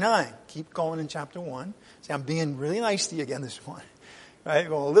 1:29. Keep going in chapter 1. See, I'm being really nice to you again this morning. Right?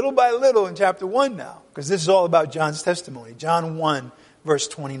 Going little by little in chapter 1 now, because this is all about John's testimony. John 1, verse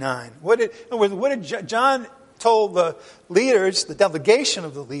 29. What did John told the leaders, the delegation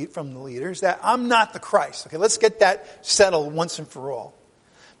of from the leaders, that I'm not the Christ. Okay, let's get that settled once and for all.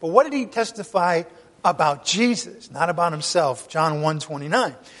 But what did he testify about Jesus, not about himself? John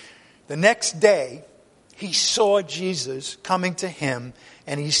 1:29. The next day, he saw Jesus coming to him,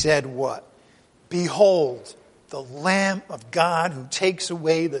 and he said what? Behold, the Lamb of God who takes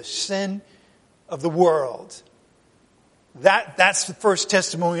away the sin of the world. That's the first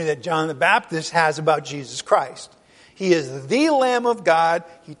testimony that John the Baptist has about Jesus Christ. He is the Lamb of God.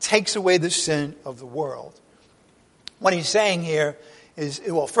 He takes away the sin of the world. What he's saying here is,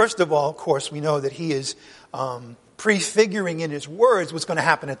 well, first of all, of course, we know that he is prefiguring in his words what's going to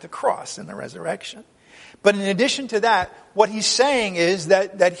happen at the cross and the resurrection. But in addition to that, what he's saying is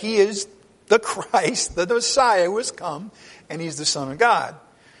that he is the Christ, the Messiah who has come, and he's the Son of God.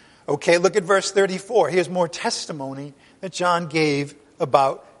 Okay, look at verse 34. Here's more testimony that John gave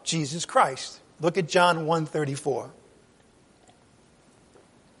about Jesus Christ. Look at John 1:34.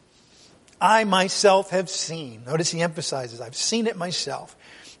 I myself have seen. Notice he emphasizes, I've seen it myself.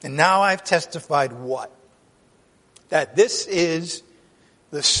 And now I've testified what? That this is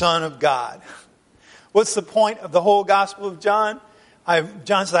the Son of God. What's the point of the whole Gospel of John?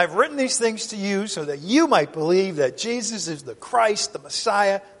 John says, I've written these things to you so that you might believe that Jesus is the Christ, the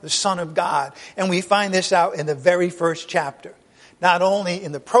Messiah, the Son of God. And we find this out in the very first chapter. Not only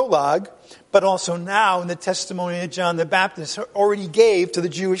in the prologue, but also now in the testimony that John the Baptist already gave to the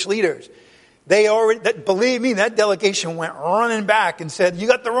Jewish leaders. Believe me, that delegation went running back and said, you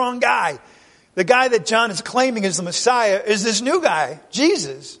got the wrong guy. The guy that John is claiming is the Messiah is this new guy,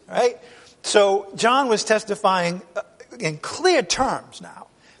 Jesus, right? So John was testifying in clear terms now.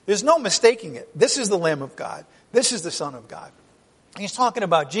 There's no mistaking it. This is the Lamb of God. This is the Son of God. He's talking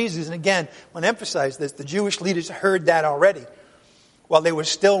about Jesus. And again, I want to emphasize this. The Jewish leaders heard that already while they were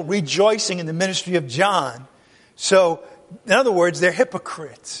still rejoicing in the ministry of John. So, in other words, they're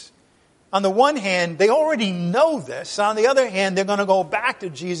hypocrites. On the one hand, they already know this. On the other hand, they're going to go back to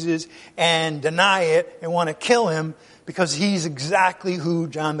Jesus and deny it and want to kill him because he's exactly who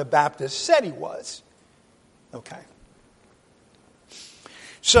John the Baptist said he was. Okay.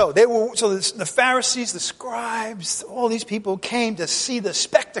 So the Pharisees, the scribes, all these people came to see the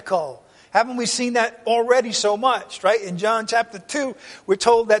spectacle. Haven't we seen that already so much, right? In John chapter 2, we're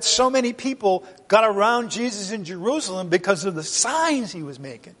told that so many people got around Jesus in Jerusalem because of the signs he was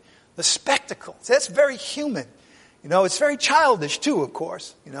making. The spectacle. That's very human. It's very childish too, of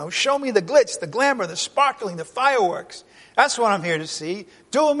course. Show me the glitz, the glamour, the sparkling, the fireworks. That's what I'm here to see.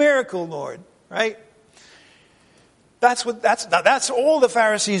 Do a miracle, Lord, right? That's all the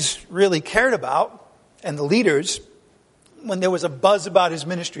Pharisees really cared about, and the leaders. When there was a buzz about his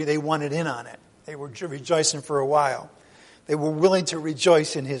ministry, they wanted in on it. They were rejoicing for a while. They were willing to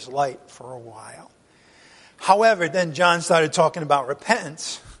rejoice in his light for a while. However, then John started talking about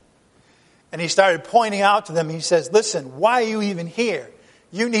repentance, and he started pointing out to them. He says, "Listen, why are you even here?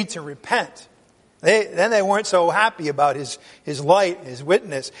 You need to repent." Then they weren't so happy about his light, his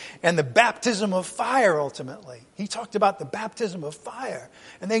witness, and the baptism of fire ultimately. He talked about the baptism of fire.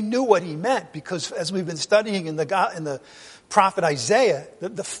 And they knew what he meant because as we've been studying in the prophet Isaiah,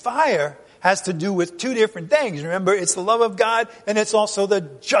 the fire has to do with two different things. Remember, it's the love of God and it's also the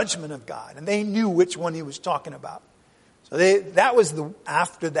judgment of God. And they knew which one he was talking about. So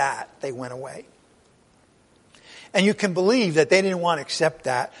after that, they went away. And you can believe that they didn't want to accept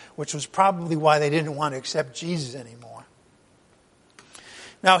that, which was probably why they didn't want to accept Jesus anymore.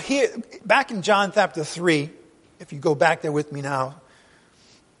 Now here, back in John chapter 3, if you go back there with me now,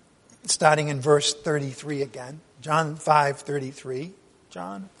 starting in verse 33 again, John 5:33.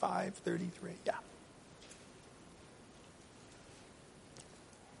 John 5:33, yeah.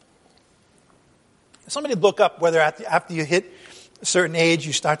 Somebody look up whether after you hit a certain age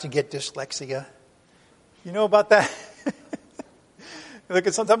you start to get dyslexia. You know about that?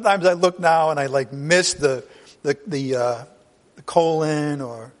 Sometimes I look now and I miss the colon,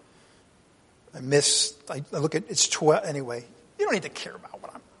 or I look at it's 12 anyway. You don't need to care about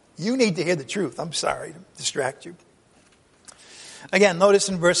you need to hear the truth. I'm sorry to distract you. Again, notice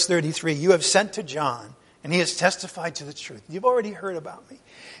in verse 33, you have sent to John and he has testified to the truth. You've already heard about me.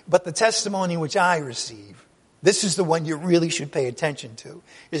 But the testimony which I receive, this is the one you really should pay attention to,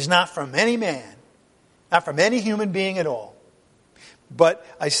 is not from any man, not from any human being at all. But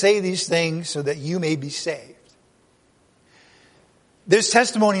I say these things so that you may be saved. There's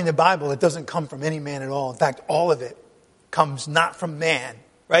testimony in the Bible that doesn't come from any man at all. In fact, all of it comes not from man,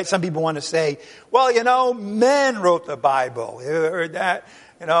 right? Some people want to say, well, men wrote the Bible. You heard that?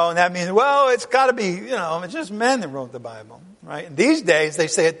 And that means, well, it's got to be, it's just men that wrote the Bible, right? And these days, they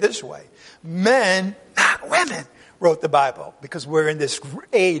say it this way. Men, not women, wrote the Bible, because we're in this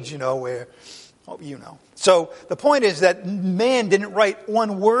age, where, So the point is that man didn't write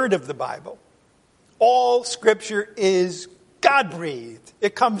one word of the Bible. All Scripture is God-breathed.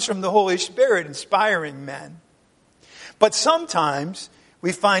 It comes from the Holy Spirit inspiring men. But sometimes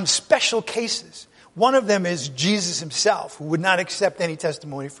we find special cases. One of them is Jesus himself, who would not accept any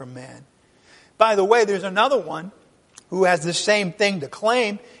testimony from man. By the way, there's another one who has the same thing to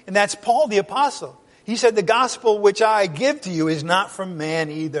claim, and that's Paul the Apostle. He said, the gospel which I give to you is not from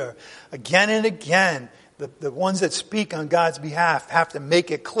man either. Again and again, the ones that speak on God's behalf have to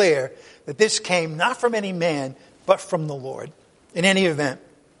make it clear that this came not from any man, but from the Lord. In any event,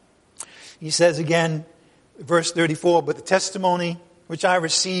 he says again, verse 34, but the testimony which I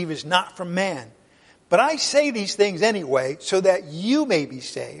receive is not from man. But I say these things anyway, so that you may be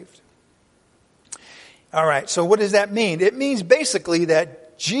saved. All right, so what does that mean? It means basically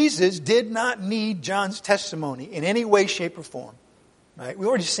that Jesus did not need John's testimony in any way, shape, or form. Right? We've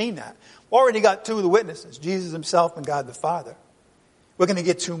already seen that. We already got two of the witnesses, Jesus himself and God the Father. We're going to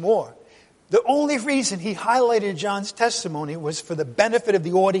get two more. The only reason he highlighted John's testimony was for the benefit of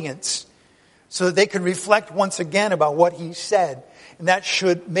the audience, so that they could reflect once again about what he said. And that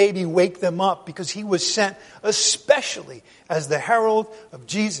should maybe wake them up, because he was sent especially as the herald of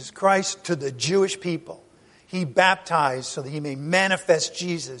Jesus Christ to the Jewish people. He baptized so that he may manifest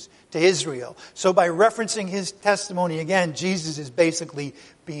Jesus to Israel. So by referencing his testimony again, Jesus is basically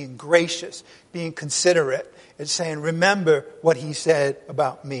being gracious, being considerate, and saying, remember what he said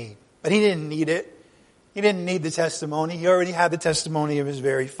about me. But he didn't need it. He didn't need the testimony. He already had the testimony of his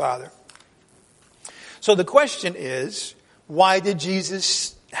very Father. So the question is, why did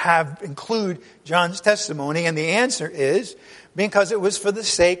Jesus include John's testimony? And the answer is, because it was for the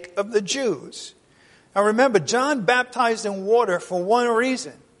sake of the Jews. Now remember, John baptized in water for one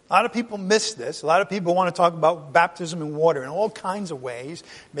reason. A lot of people miss this. A lot of people want to talk about baptism in water in all kinds of ways.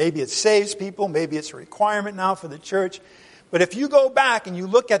 Maybe it saves people. Maybe it's a requirement now for the church. But if you go back and you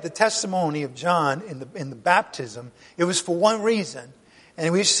look at the testimony of John in the baptism, it was for one reason.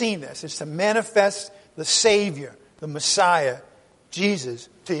 And we've seen this. It's to manifest the Savior, the Messiah, Jesus,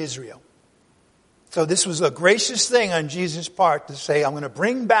 to Israel. So this was a gracious thing on Jesus' part to say, I'm going to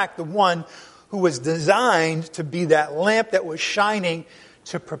bring back the one who was designed to be that lamp that was shining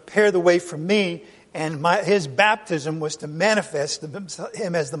to prepare the way for me. And his baptism was to manifest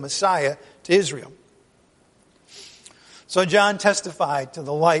him as the Messiah to Israel. So John testified to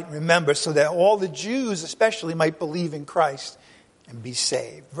the light, remember, so that all the Jews especially might believe in Christ and be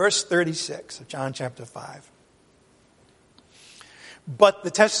saved. Verse 36 of John chapter 5. But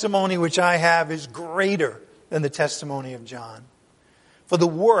the testimony which I have is greater than the testimony of John. For the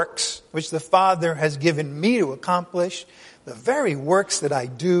works which the Father has given me to accomplish, the very works that I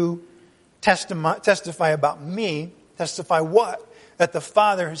do, testify about me. Testify what? That the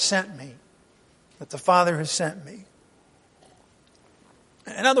Father has sent me. That the Father has sent me.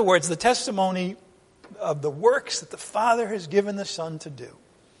 In other words, the testimony of the works that the Father has given the Son to do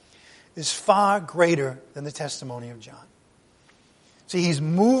is far greater than the testimony of John. See, he's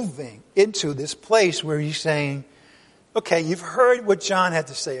moving into this place where he's saying, okay, you've heard what John had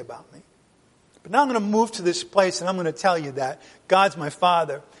to say about me. But now I'm going to move to this place and I'm going to tell you that God's my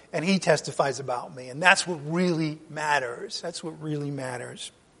Father and he testifies about me. And that's what really matters. That's what really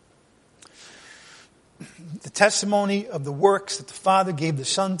matters. The testimony of the works that the Father gave the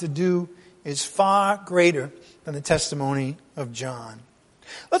Son to do is far greater than the testimony of John.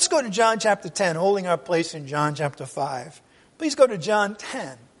 Let's go to John chapter 10, holding our place in John chapter 5. Please go to John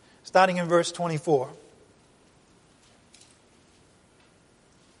 10, starting in verse 24.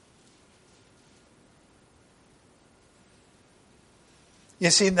 You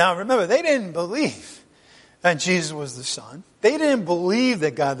see, now remember, they didn't believe that Jesus was the Son. They didn't believe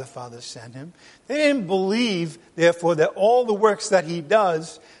that God the Father sent him. They didn't believe, therefore, that all the works that he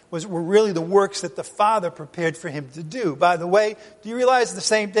does were really the works that the Father prepared for him to do. By the way, do you realize the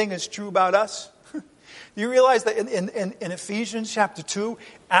same thing is true about us? Do you realize that in Ephesians chapter 2,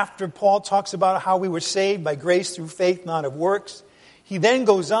 after Paul talks about how we were saved by grace through faith, not of works, he then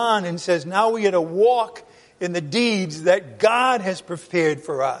goes on and says, now we are to walk in the deeds that God has prepared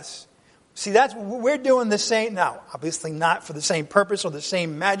for us. See, we're doing the same now. Obviously not for the same purpose or the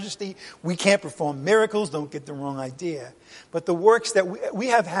same majesty. We can't perform miracles. Don't get the wrong idea. But the works that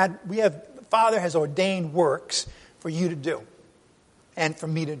Father has ordained works for you to do and for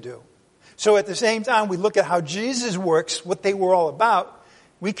me to do. So at the same time, we look at how Jesus' works, what they were all about,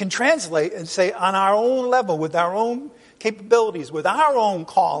 we can translate and say on our own level, with our own capabilities, with our own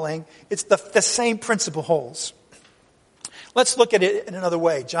calling, it's the same principle holds. Let's look at it in another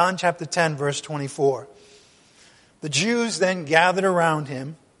way. John chapter 10, verse 24. The Jews then gathered around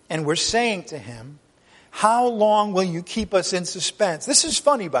him and were saying to him, how long will you keep us in suspense? This is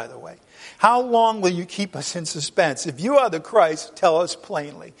funny, by the way. How long will you keep us in suspense? If you are the Christ, tell us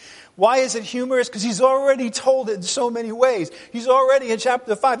plainly. Why is it humorous? Because he's already told it in so many ways. He's already in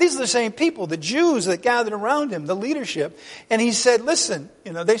chapter 5. These are the same people, the Jews that gathered around him, the leadership. And he said, listen,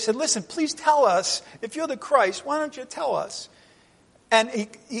 they said, listen, please tell us. If you're the Christ, why don't you tell us? And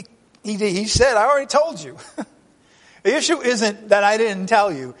he said, I already told you. The issue isn't that I didn't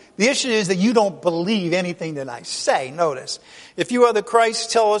tell you. The issue is that you don't believe anything that I say. Notice, if you are the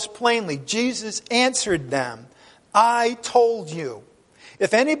Christ, tell us plainly. Jesus answered them, I told you.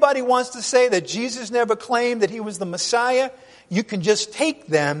 If anybody wants to say that Jesus never claimed that he was the Messiah, you can just take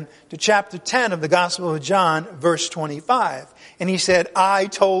them to chapter 10 of the Gospel of John, verse 25. And he said, I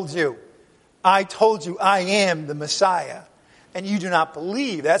told you. I told you I am the Messiah. And you do not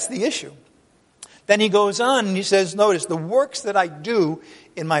believe. That's the issue. Then he goes on and he says, notice, the works that I do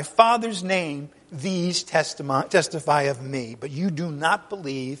in my Father's name, these testify of me. But you do not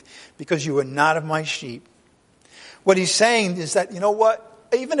believe because you are not of my sheep. What he's saying is that, you know what?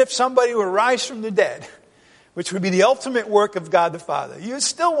 Even if somebody were to rise from the dead, which would be the ultimate work of God the Father, you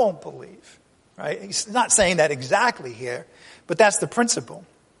still won't believe. Right? He's not saying that exactly here, but that's the principle.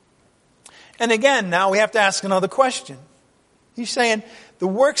 And again, now we have to ask another question. He's saying, the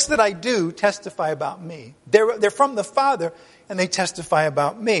works that I do testify about me. They're from the Father, and they testify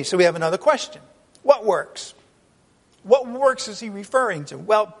about me. So we have another question. What works? What works is he referring to?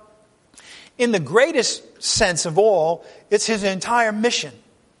 Well, in the greatest sense of all, it's his entire mission.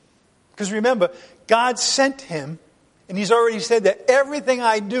 Because remember, God sent him, and he's already said that everything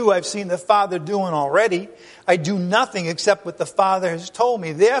I do, I've seen the Father doing already. I do nothing except what the Father has told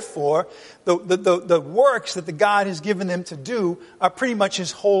me. Therefore, the works that the God has given him to do are pretty much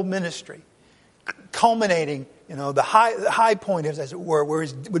his whole ministry. Culminating, the high point, as it were,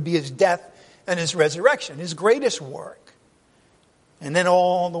 would be his death and his resurrection, his greatest work. And then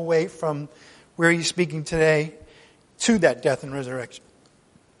all the way from where he's speaking today to that death and resurrection.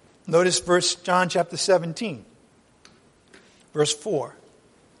 Notice John chapter 17, verse 4.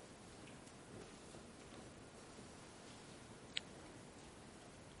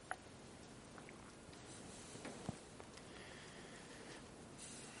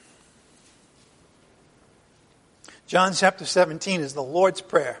 John chapter 17 is the Lord's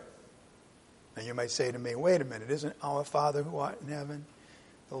Prayer. And you might say to me, wait a minute, isn't our Father who art in heaven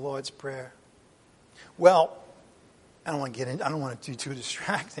the Lord's Prayer? Well, I don't want it to be too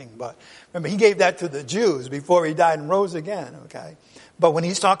distracting, but remember, he gave that to the Jews before he died and rose again, okay? But when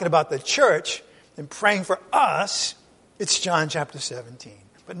he's talking about the church and praying for us, it's John chapter 17.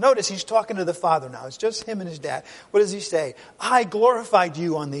 But notice he's talking to the Father now. It's just him and his dad. What does he say? I glorified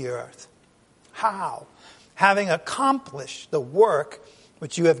you on the earth. How? Having accomplished the work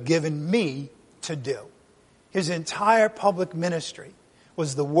which you have given me to do. His entire public ministry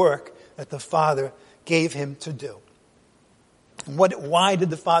was the work that the Father gave him to do. And why did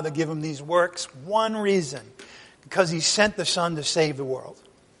the Father give him these works? One reason. Because he sent the Son to save the world.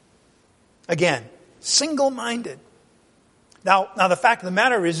 Again, single-minded. Now the fact of the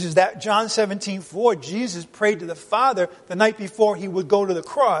matter is that John 17:4, Jesus prayed to the Father the night before he would go to the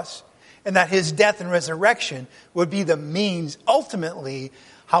cross, and that his death and resurrection would be the means, ultimately,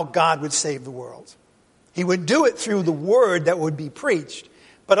 how God would save the world. He would do it through the word that would be preached,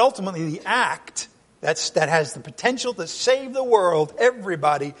 but ultimately the act that has the potential to save the world,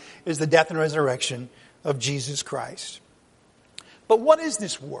 everybody, is the death and resurrection of Jesus Christ. But what is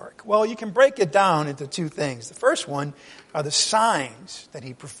this work? Well, you can break it down into two things. The first one are the signs that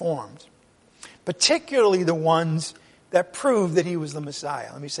he performed, particularly the ones that prove that he was the Messiah.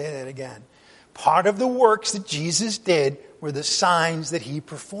 Let me say that again. Part of the works that Jesus did were the signs that he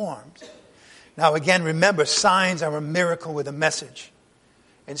performed. Now again, remember, signs are a miracle with a message.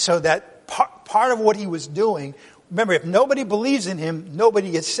 And so that part of what he was doing, remember, if nobody believes in him,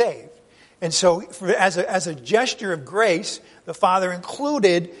 nobody gets saved. And so as a gesture of grace, the Father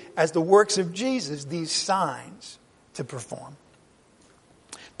included, as the works of Jesus, these signs to perform.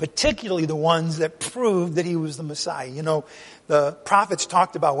 Particularly the ones that proved that he was the Messiah. The prophets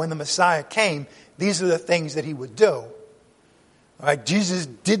talked about when the Messiah came, these are the things that he would do. All right, Jesus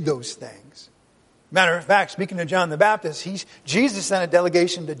did those things. Matter of fact, speaking of John the Baptist, Jesus sent a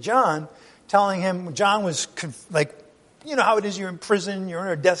delegation to John, telling him, John was like, you know how it is, you're in prison, you're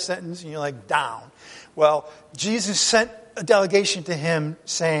under a death sentence, and you're like down. Well, Jesus sent a delegation to him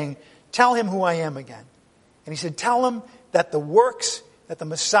saying, tell him who I am again. And he said, tell him that the works that the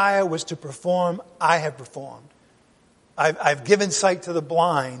Messiah was to perform, I have performed. I've given sight to the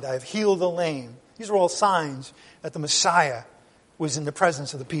blind. I've healed the lame. These are all signs that the Messiah was in the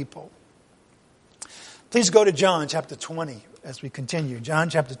presence of the people. Please go to John chapter 20 as we continue. John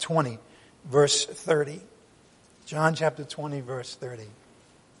chapter 20, verse 30. John chapter 20, verse 30.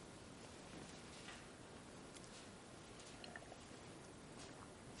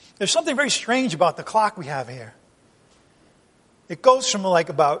 There's something very strange about the clock we have here. It goes from like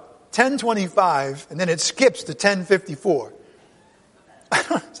about 10:25 and then it skips to 10:54.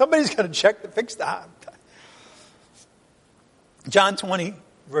 Somebody's got to fix that. John 20,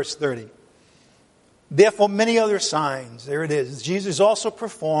 verse 30. Therefore, many other signs, there it is, Jesus also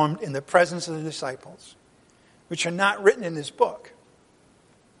performed in the presence of the disciples, which are not written in this book.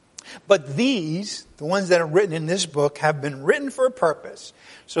 But these, the ones that are written in this book, have been written for a purpose,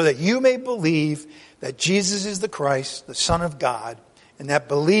 so that you may believe that Jesus is the Christ, the Son of God, and that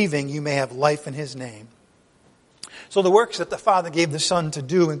believing you may have life in his name. So the works that the Father gave the Son to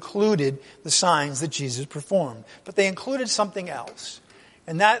do included the signs that Jesus performed. But they included something else.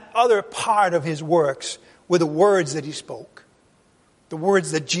 And that other part of his works were the words that he spoke. The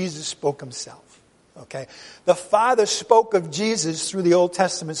words that Jesus spoke himself. Okay? The Father spoke of Jesus through the Old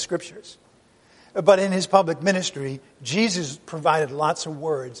Testament scriptures. But in his public ministry, Jesus provided lots of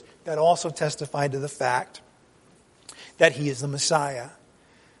words that also testified to the fact that he is the Messiah.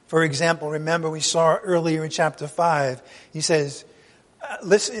 For example, remember we saw earlier in chapter 5, he says,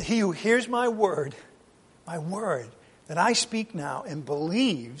 listen, he who hears my word that I speak now and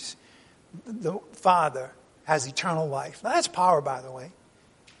believes the Father has eternal life. Now that's power, by the way.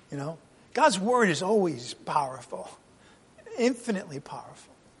 You know, God's word is always powerful, infinitely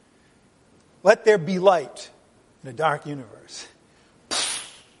powerful. Let there be light in a dark universe.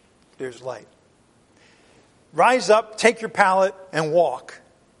 There's light. Rise up, take your pallet, and walk.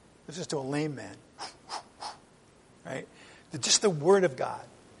 This is to a lame man. Right? Just the Word of God.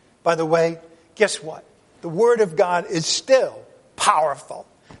 By the way, guess what? The Word of God is still powerful.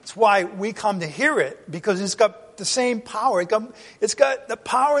 That's why we come to hear it, because it's got the same power. It's got the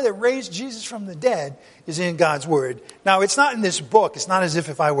power that raised Jesus from the dead is in God's Word. Now, it's not in this book. It's not as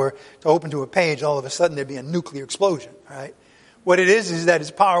if I were to open to a page, all of a sudden there'd be a nuclear explosion. Right? What it is that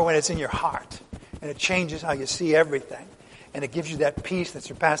it's power when it's in your heart. And it changes how you see everything. And it gives you that peace that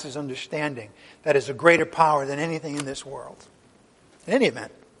surpasses understanding. That is a greater power than anything in this world. In any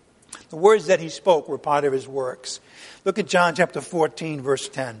event, the words that he spoke were part of his works. Look at John chapter 14, verse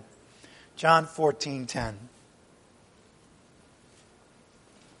 10. John 14:10.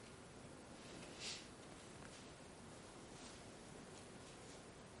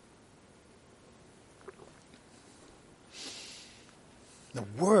 The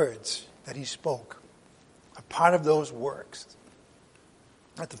words that he spoke are part of those works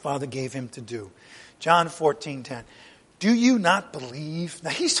that the Father gave him to do. John 14:10. Do you not believe?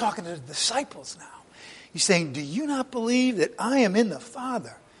 Now he's talking to the disciples now. He's saying, do you not believe that I am in the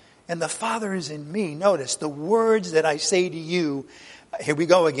Father and the Father is in me? Notice the words that I say to you. Here we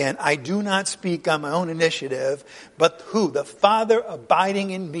go again. I do not speak on my own initiative, but who? The Father abiding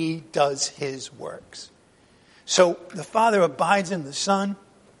in me does his works. So the Father abides in the Son.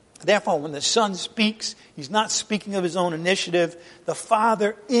 Therefore, when the Son speaks, he's not speaking of his own initiative. The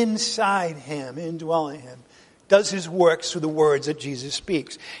Father inside him, indwelling him, does his works through the words that Jesus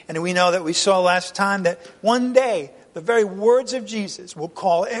speaks. And we know that we saw last time that one day, the very words of Jesus will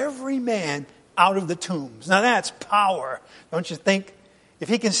call every man out of the tombs. Now that's power, don't you think? If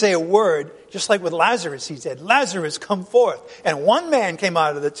he can say a word, just like with Lazarus, he said, Lazarus, come forth. And one man came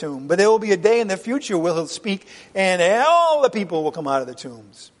out of the tomb. But there will be a day in the future where he'll speak and all the people will come out of the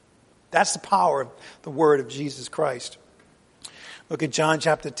tombs. That's the power of the word of Jesus Christ. Look at John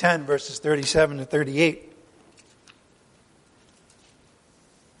chapter 10, verses 37 to 38.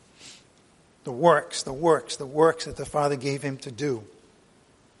 The works that the Father gave him to do.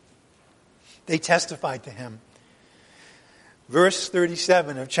 They testified to him. Verse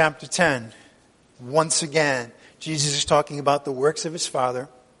 37 of chapter 10. Once again, Jesus is talking about the works of his Father.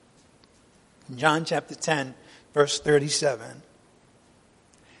 John chapter 10, verse 37.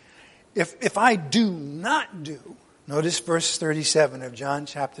 If I do not do, notice verse 37 of John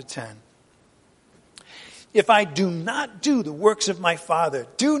chapter 10. If I do not do the works of my Father,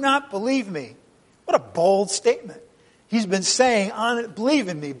 do not believe me. What a bold statement. He's been saying, believe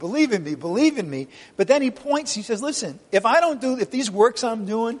in me, believe in me, believe in me. But then he points, he says, listen, if these works I'm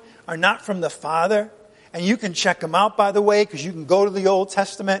doing are not from the Father, And you can check them out, by the way, because you can go to the Old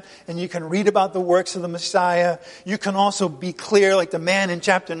Testament and you can read about the works of the Messiah. You can also be clear, like the man in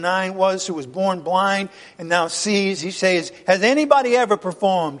chapter 9 was, who was born blind and now sees. He says, has anybody ever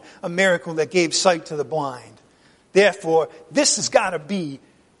performed a miracle that gave sight to the blind? Therefore, this has got to be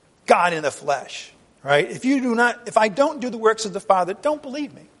God in the flesh, right? If I don't do the works of the Father, don't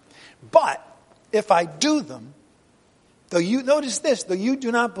believe me. But if I do them, though you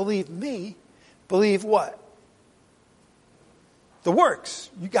do not believe me, believe what? The works.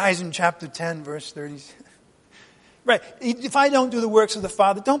 You guys in chapter 10, verse 30. Right. If I don't do the works of the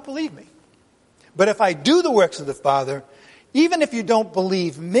Father, don't believe me. But if I do the works of the Father, even if you don't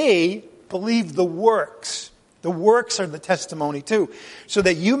believe me, believe the works. The works are the testimony too. So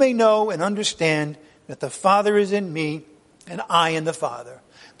that you may know and understand that the Father is in me and I in the Father.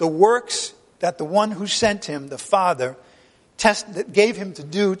 The works that the one who sent him, the Father, that gave him to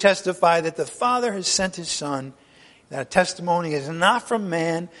do, testify that the Father has sent his Son. That testimony is not from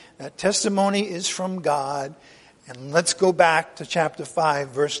man. That testimony is from God. And let's go back to chapter 5,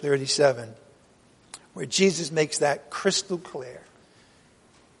 verse 37, where Jesus makes that crystal clear.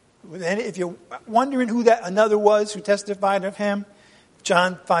 If you're wondering who that another was who testified of him,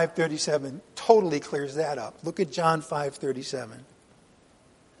 John 5:37 totally clears that up. Look at John 5:37.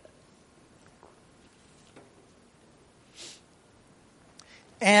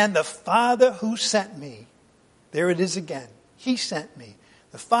 And the Father who sent me, there it is again. He sent me.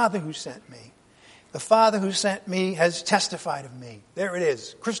 The Father who sent me. The Father who sent me has testified of me. There it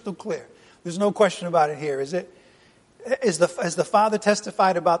is, crystal clear. There's no question about it here, is it? Has the Father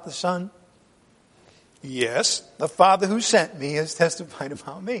testified about the Son? Yes. The Father who sent me has testified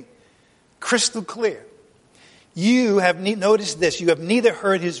about me. Crystal clear. You have noticed this. You have neither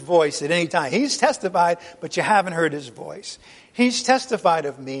heard his voice at any time. He's testified, but you haven't heard his voice. He's testified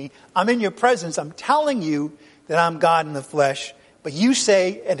of me. I'm in your presence. I'm telling you that I'm God in the flesh. But you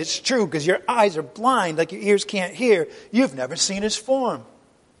say, and it's true because your eyes are blind, like your ears can't hear, you've never seen his form.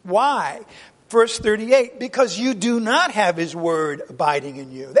 Why? Verse 38, because you do not have his word abiding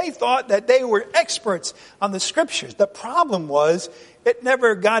in you. They thought that they were experts on the scriptures. The problem was it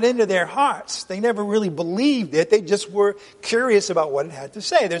never got into their hearts. They never really believed it. They just were curious about what it had to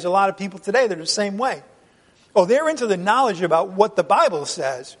say. There's a lot of people today that are the same way. Oh, they're into the knowledge about what the Bible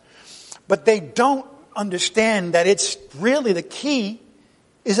says, but they don't understand that it's really the key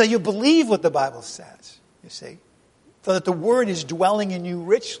is that you believe what the Bible says, you see, so that the word is dwelling in you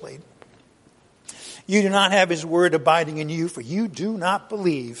richly. You do not have his word abiding in you, for you do not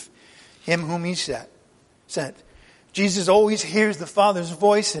believe him whom he sent. Jesus always hears the Father's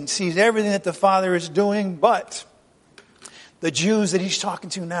voice and sees everything that the Father is doing, but the Jews that he's talking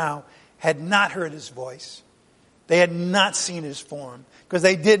to now had not heard his voice. They had not seen his form because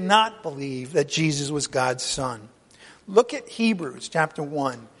they did not believe that Jesus was God's Son. Look at Hebrews chapter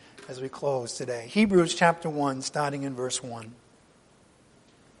 1 as we close today. Hebrews chapter 1, starting in verse 1.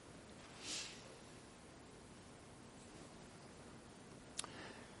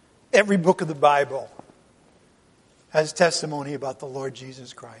 Every book of the Bible has testimony about the Lord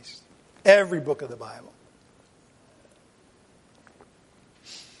Jesus Christ. Every book of the Bible.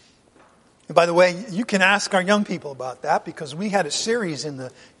 And by the way, you can ask our young people about that because we had a series in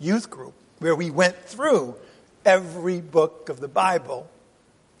the youth group where we went through every book of the Bible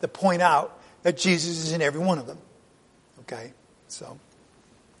to point out that Jesus is in every one of them. Okay? So,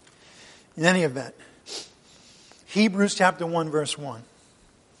 in any event, Hebrews chapter 1, verse 1.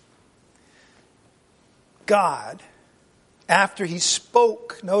 God, after he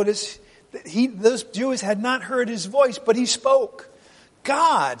spoke, notice that those Jews had not heard his voice, but he spoke.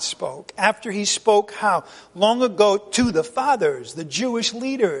 God spoke. After he spoke how? Long ago to the fathers, the Jewish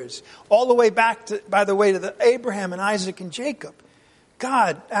leaders, all the way back to, by the way, to the Abraham and Isaac and Jacob.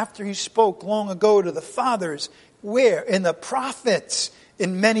 God, after he spoke long ago to the fathers, where? In the prophets,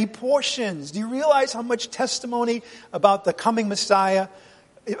 in many portions. Do you realize how much testimony about the coming Messiah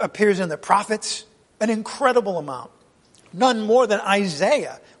appears in the prophets? An incredible amount. None more than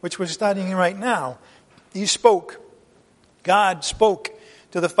Isaiah, which we're studying right now. He spoke. God spoke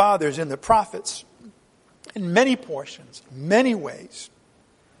to the fathers and the prophets in many portions, many ways.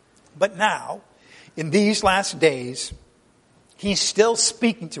 But now, in these last days, he's still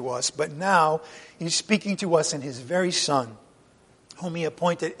speaking to us, but now he's speaking to us in his very Son, whom he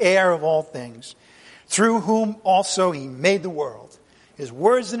appointed heir of all things, through whom also he made the world. His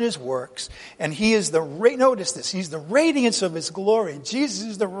words and his works, and he is notice this, he's the radiance of his glory. Jesus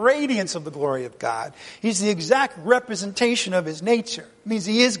is the radiance of the glory of God. He's the exact representation of his nature. It means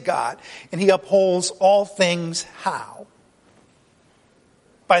he is God, and he upholds all things how?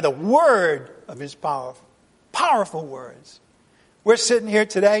 By the word of his power. Powerful words. We're sitting here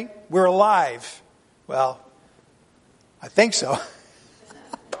today. We're alive. Well, I think so.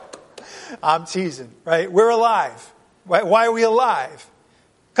 I'm teasing, right? We're alive. Why are we alive?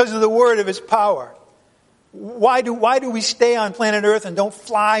 Because of the word of his power. Why do we stay on planet Earth and don't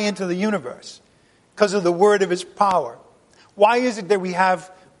fly into the universe? Because of the word of his power. Why is it that we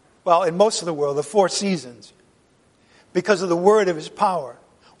have, well, in most of the world, the 4 seasons? Because of the word of his power.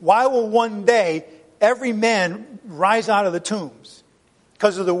 Why will one day every man rise out of the tombs?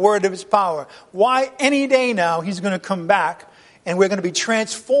 Because of the word of his power. Why any day now he's going to come back and we're going to be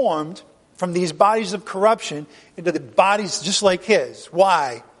transformed from these bodies of corruption into the bodies just like his.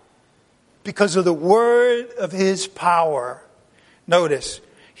 Why? Because of the word of his power. Notice,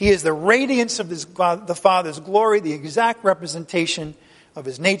 he is the radiance of the Father's glory, the exact representation of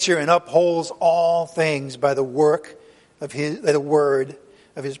his nature, and upholds all things by the work of the word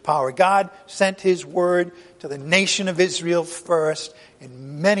of his power. God sent his word to the nation of Israel first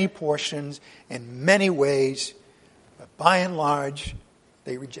in many portions, in many ways, but by and large,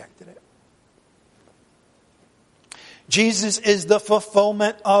 they rejected it. Jesus is the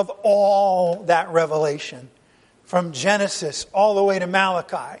fulfillment of all that revelation. From Genesis all the way to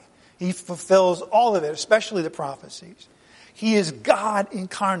Malachi. He fulfills all of it, especially the prophecies. He is God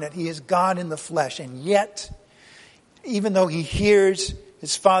incarnate. He is God in the flesh. And yet, even though he hears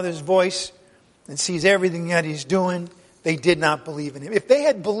his Father's voice and sees everything that he's doing, they did not believe in him. If they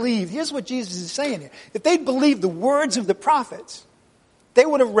had believed, here's what Jesus is saying here. If they'd believed the words of the prophets, they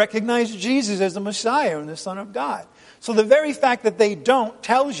would have recognized Jesus as the Messiah and the Son of God. So the very fact that they don't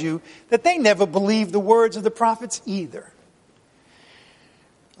tells you that they never believed the words of the prophets either.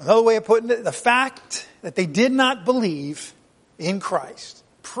 Another way of putting it, the fact that they did not believe in Christ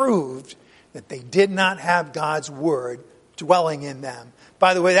proved that they did not have God's word dwelling in them.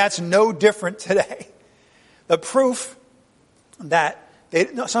 By the way, that's no different today. The proof that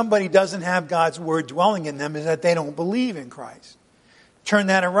somebody doesn't have God's word dwelling in them is that they don't believe in Christ. Turn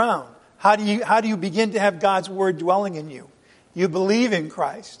that around. How do you begin to have God's word dwelling in you? You believe in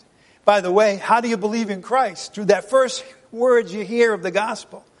Christ. By the way, how do you believe in Christ? Through that first words you hear of the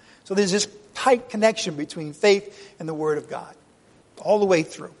gospel. So there's this tight connection between faith and the word of God. All the way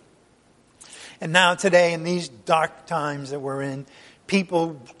through. And now today, in these dark times that we're in,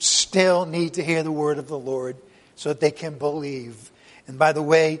 people still need to hear the word of the Lord so that they can believe. And by the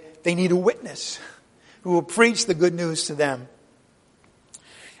way, they need a witness who will preach the good news to them.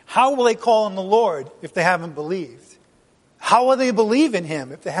 How will they call on the Lord if they haven't believed? How will they believe in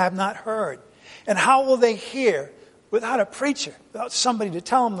him if they have not heard? And how will they hear without a preacher, without somebody to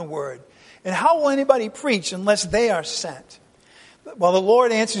tell them the word? And how will anybody preach unless they are sent? Well, the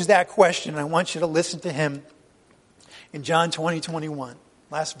Lord answers that question. I want you to listen to him in John 20:21,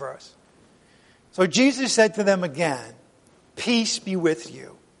 last verse. So Jesus said to them again, "Peace be with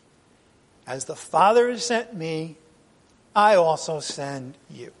you. As the Father has sent me, I also send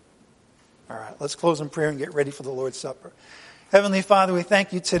you." All right, let's close in prayer and get ready for the Lord's Supper. Heavenly Father, we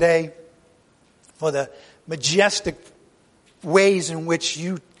thank you today for the majestic ways in which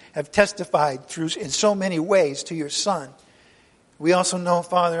you have testified through in so many ways to your Son. We also know,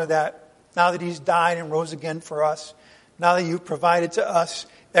 Father, that now that he's died and rose again for us, now that you've provided to us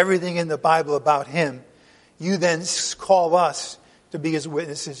everything in the Bible about him, you then call us to be his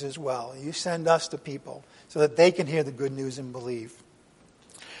witnesses as well. You send us to people so that they can hear the good news and believe.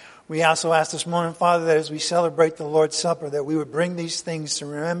 We also ask this morning, Father, that as we celebrate the Lord's Supper, that we would bring these things to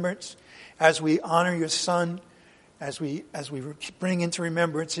remembrance as we honor your Son, as we bring into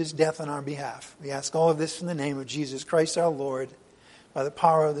remembrance his death on our behalf. We ask all of this in the name of Jesus Christ our Lord, by the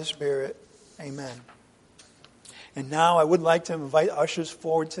power of the Spirit. Amen. And now I would like to invite ushers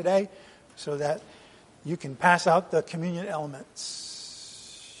forward today so that you can pass out the communion elements.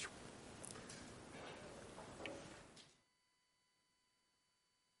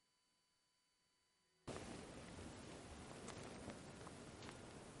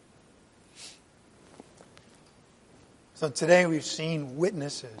 So today we've seen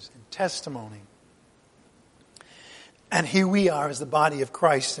witnesses and testimony. And here we are as the body of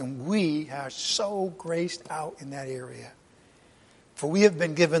Christ, and we are so graced out in that area. For we have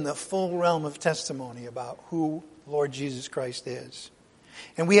been given the full realm of testimony about who Lord Jesus Christ is.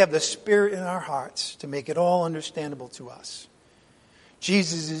 And we have the Spirit in our hearts to make it all understandable to us.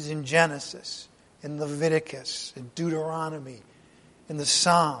 Jesus is in Genesis, in Leviticus, in Deuteronomy, in the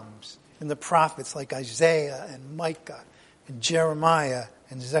Psalms, in the prophets like Isaiah and Micah and Jeremiah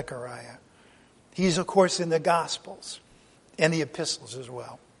and Zechariah. He's, of course, in the Gospels and the epistles as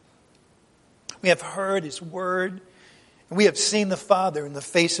well. We have heard his word, and we have seen the Father in the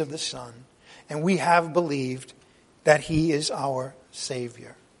face of the Son. and we have believed that he is our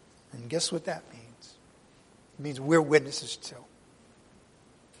Savior. And guess what that means? It means we're witnesses too.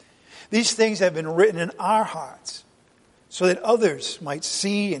 These things have been written in our hearts so that others might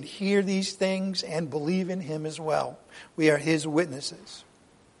see and hear these things and believe in him as well. We are his witnesses.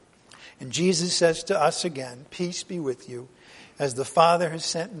 And Jesus says to us again, peace be with you. As the Father has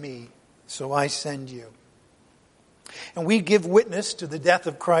sent me, so I send you. And we give witness to the death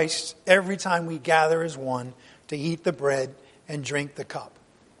of Christ every time we gather as one to eat the bread and drink the cup.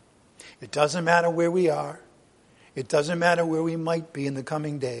 It doesn't matter where we are. It doesn't matter where we might be in the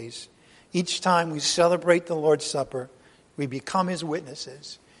coming days. Each time we celebrate the Lord's Supper, we become his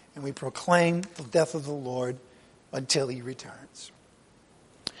witnesses and we proclaim the death of the Lord until he returns.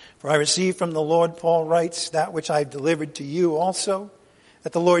 For I received from the Lord, Paul writes, that which I have delivered to you also,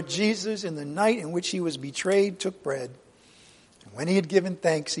 that the Lord Jesus, in the night in which he was betrayed, took bread. And when he had given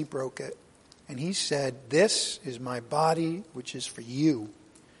thanks, he broke it. And he said, this is my body, which is for you.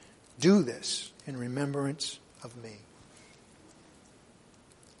 Do this in remembrance of me.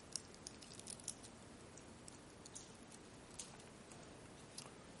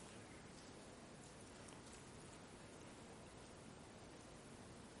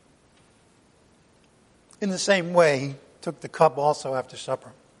 In the same way, he took the cup also after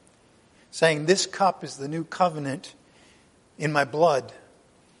supper, saying, this cup is the new covenant in my blood.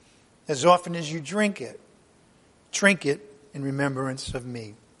 As often as you drink it in remembrance of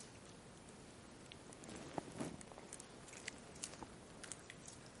me.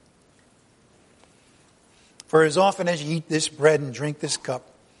 For as often as you eat this bread and drink this cup,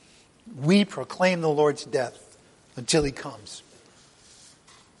 we proclaim the Lord's death until he comes.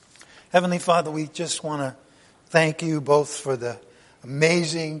 Heavenly Father, we just want to thank you both for the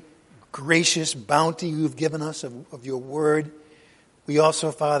amazing, gracious bounty you've given us of your word. We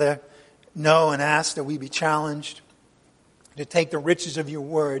also, Father, know and ask that we be challenged to take the riches of your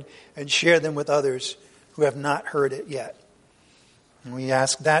word and share them with others who have not heard it yet. And we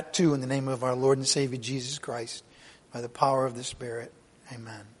ask that too in the name of our Lord and Savior Jesus Christ, by the power of the Spirit.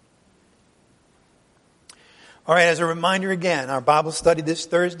 Amen. All right, as a reminder again, our Bible study this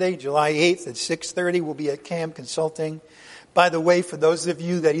Thursday, July 8th at 6:30, will be at CAM Consulting. By the way, for those of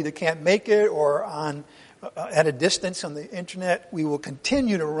you that either can't make it or at a distance on the internet, we will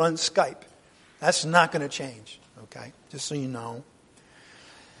continue to run Skype. That's not going to change, okay? Just so you know.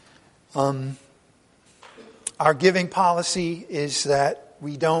 Our giving policy is that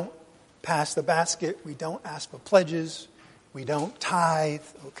we don't pass the basket, we don't ask for pledges, we don't tithe,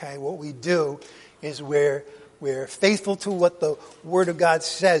 okay? What we do is we're faithful to what the Word of God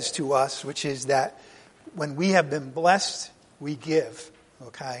says to us, which is that when we have been blessed, we give,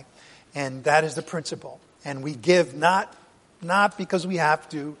 okay? And that is the principle. And we give not because we have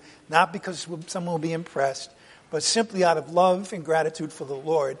to, not because someone will be impressed, but simply out of love and gratitude for the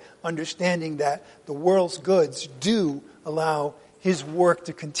Lord, understanding that the world's goods do allow his work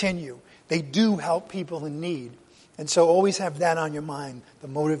to continue. They do help people in need. And so always have that on your mind, the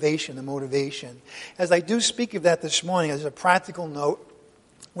motivation. As I do speak of that this morning, as a practical note,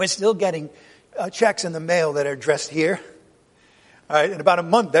 we're still getting checks in the mail that are addressed here. All right, in about a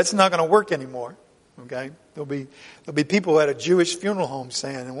month, that's not going to work anymore. Okay, there'll be people at a Jewish funeral home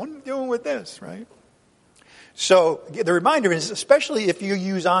saying, "What are you doing with this?" Right. So the reminder is, especially if you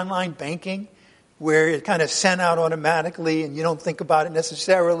use online banking, where it kind of sent out automatically and you don't think about it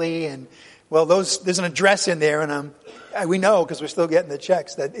necessarily, and well, there's an address in there, and we know because we're still getting the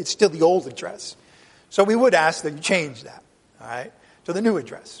checks that it's still the old address. So we would ask that you change that, all right, to the new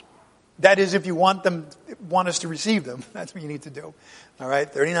address. That is, if you want us to receive them, that's what you need to do. All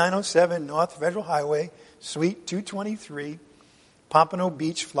right, 3907 North Federal Highway, Suite 223, Pompano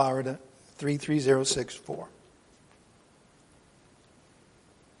Beach, Florida, 33064.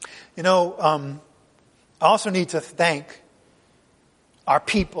 You know, I also need to thank our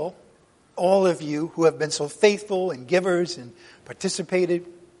people, all of you who have been so faithful and givers and participated.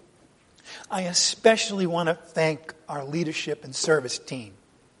 I especially want to thank our leadership and service team.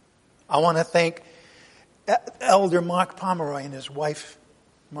 I want to thank Elder Mark Pomeroy and his wife,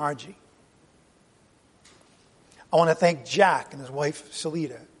 Margie. I want to thank Jack and his wife,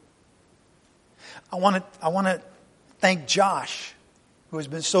 Salida. I want to thank Josh, who has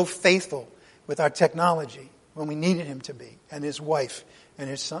been so faithful with our technology when we needed him to be, and his wife and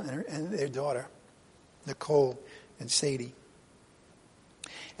his son and their daughter, Nicole and Sadie.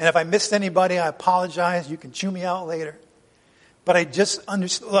 And if I missed anybody, I apologize. You can chew me out later. But I just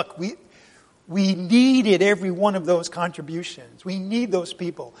understand, look, we needed every one of those contributions. We need those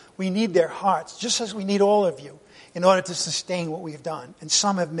people. We need their hearts, just as we need all of you. in order to sustain what we've done. And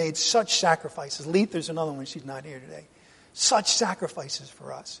some have made such sacrifices. Letha's another one. She's not here today. Such sacrifices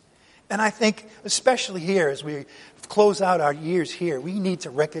for us. And I think, especially here, as we close out our years here, we need to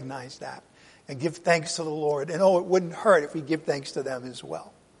recognize that and give thanks to the Lord. And it wouldn't hurt if we give thanks to them as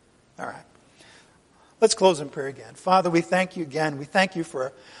well. All right. Let's close in prayer again. Father, we thank you again. We thank you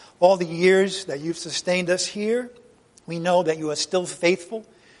for all the years that you've sustained us here. We know that you are still faithful.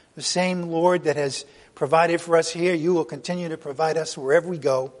 The same Lord that has provided for us here, you will continue to provide us wherever we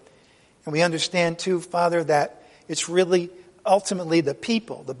go. And we understand too, Father, that it's really ultimately the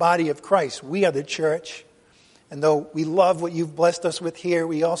people, the body of Christ. We are the church. And though we love what you've blessed us with here,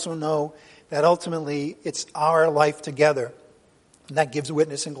 we also know that ultimately it's our life together. And that gives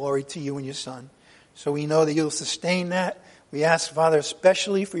witness and glory to you and your Son. So we know that you'll sustain that. We ask, Father,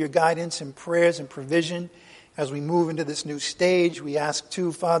 especially for your guidance and prayers and provision as we move into this new stage. We ask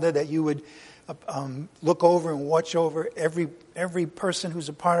too, Father, that you would look over and watch over every person who's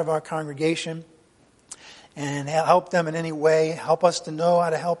a part of our congregation and help them in any way. Help us to know how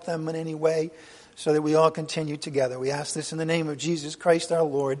to help them in any way so that we all continue together. We ask this in the name of Jesus Christ our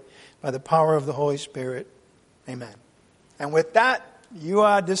Lord, by the power of the Holy Spirit. Amen. And with that, you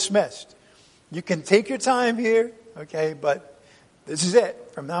are dismissed. You can take your time here, okay, but this is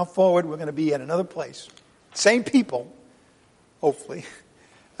it. From now forward, we're going to be at another place. Same people, hopefully,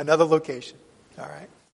 another location. All right.